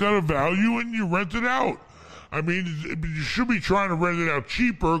 then it's got a value and you rent it out. I mean, you should be trying to rent it out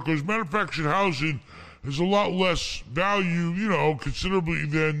cheaper because manufactured housing is a lot less value, you know, considerably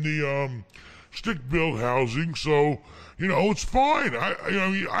than the stick-built housing. So, you know, it's fine.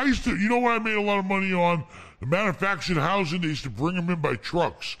 I used to, you know what I made a lot of money on? The manufactured housing, they used to bring them in by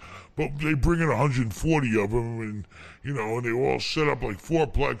trucks. But they bring in 140 of them, and, you know, and they were all set up like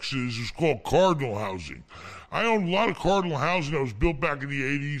fourplexes. It's called Cardinal housing. I owned a lot of Cardinal housing that was built back in the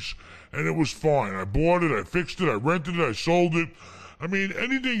 80s, and it was fine. I bought it, I fixed it, I rented it, I sold it. I mean,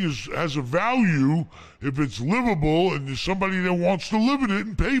 anything has a value if it's livable and there's somebody that wants to live in it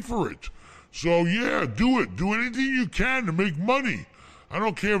and pay for it. So, yeah, do it. Do anything you can to make money. I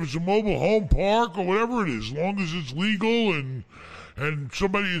don't care if it's a mobile home park or whatever it is, as long as it's legal and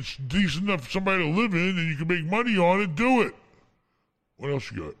somebody it's decent enough for somebody to live in and you can make money on it, do it. What else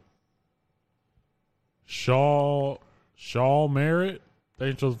you got? Shaw Merritt,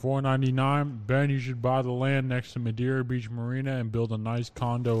 thanks for the $4.99. Ben, you should buy the land next to Madeira Beach Marina and build a nice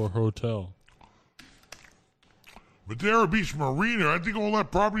condo or hotel. Madeira Beach Marina, I think all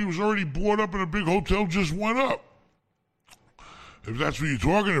that property was already bought up and a big hotel just went up. If that's what you're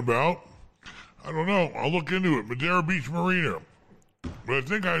talking about, I don't know. I'll look into it. Madeira Beach Marina. But I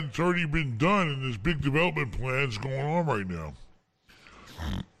think it's already been done and there's big development plans going on right now.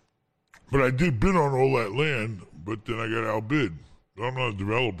 But I did bid on all that land, but then I got outbid. I'm not a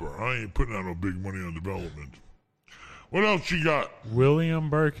developer. I ain't putting out no big money on development. What else you got?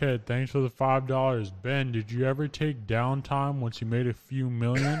 William Burkhead, thanks for the $5. Ben, did you ever take downtime once you made a few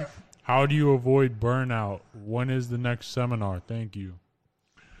million? How do you avoid burnout? When is the next seminar? Thank you.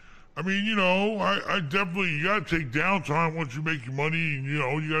 I mean, you know, I definitely, you got to take downtime once you make your money, and, you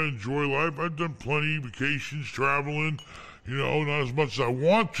know, you got to enjoy life. I've done plenty of vacations, traveling, you know, not as much as I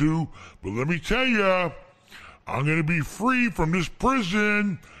want to, but let me tell you, I'm going to be free from this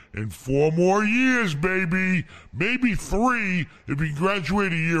prison in 4 more years, baby. Maybe 3 if you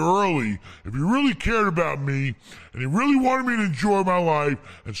graduate a year early. If you really cared about me, and you really wanted me to enjoy my life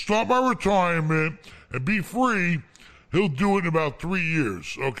and start my retirement and be free, he'll do it in about 3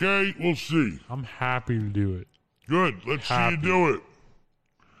 years, okay? We'll see. I'm happy to do it. Good. Let's see you do it.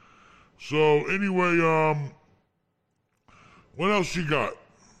 So, anyway, what else you got?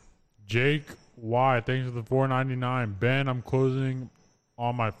 Jake Y, thanks for the $4.99. Ben, I'm closing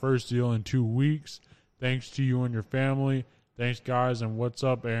on my first deal in 2 weeks. Thanks to you and your family. Thanks, guys, and what's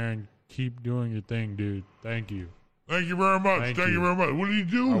up, Aaron? Keep doing your thing, dude. Thank you. Thank you very much. Thank you very much. What did he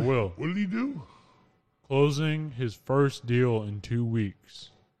do? I will. What did he do? Closing his first deal in 2 weeks.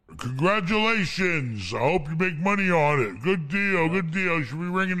 Congratulations. I hope you make money on it. Good deal. Good deal. You should be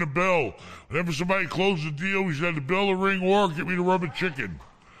ringing the bell. Whenever somebody closes a deal, we should have the bell to ring or get me the rubber chicken.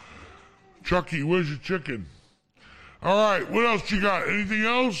 Chucky, where's your chicken? All right. What else you got? Anything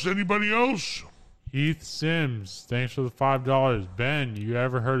else? Anybody else? Heath Sims, thanks for the $5. Ben, you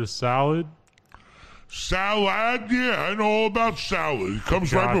ever heard of salad? Salad? Yeah, I know all about salad. It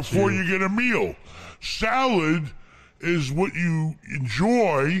comes right before you get a meal. Salad is what you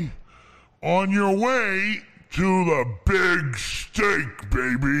enjoy on your way to the big steak,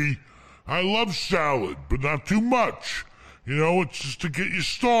 baby. I love salad, but not too much. You know, it's just to get you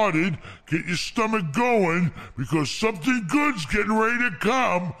started, get your stomach going, because something good's getting ready to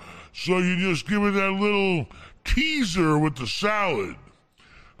come. So you just give it that little teaser with the salad.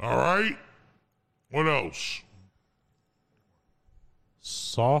 All right? What else?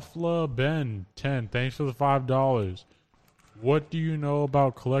 Sofla Ben 10, thanks for the $5. What do you know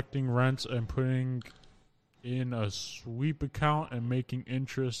about collecting rents and putting in a sweep account and making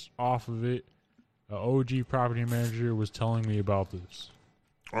interest off of it? An OG property manager was telling me about this.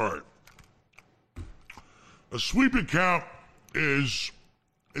 All right. A sweep account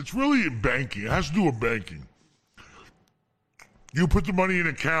it's really in banking. It has to do with banking. You put the money in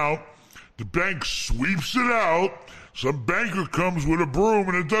an account, the bank sweeps it out. Some banker comes with a broom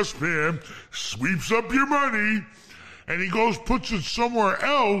and a dustpan, sweeps up your money, and he goes, puts it somewhere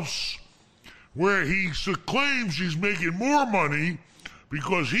else where he claims he's making more money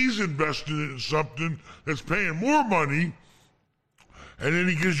because he's invested in something that's paying more money, and then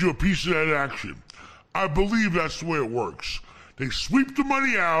he gives you a piece of that action. I believe that's the way it works. They sweep the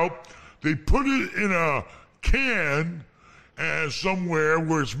money out, they put it in a can somewhere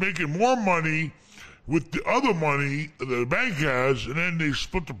where it's making more money with the other money that the bank has, and then they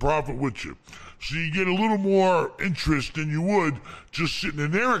split the profit with you. So you get a little more interest than you would just sitting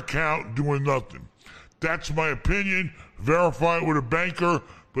in their account doing nothing. That's my opinion. Verify it with a banker,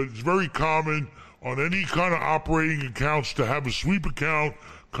 but it's very common. on any kind of operating accounts to have a sweep account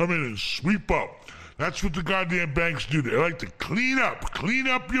come in and sweep up. That's what the goddamn banks do. They like to clean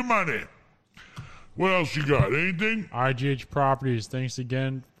up your money. What else you got? Anything? IGH Properties, thanks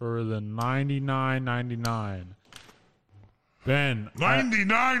again for the $99.99. Ben,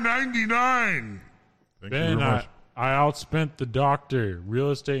 $99.99. Thank you Ben, very much. I outspent the doctor. Real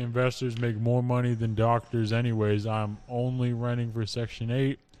estate investors make more money than doctors anyways. I'm only renting for Section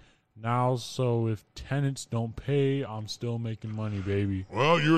 8 now, so if tenants don't pay, I'm still making money, baby. Well, you're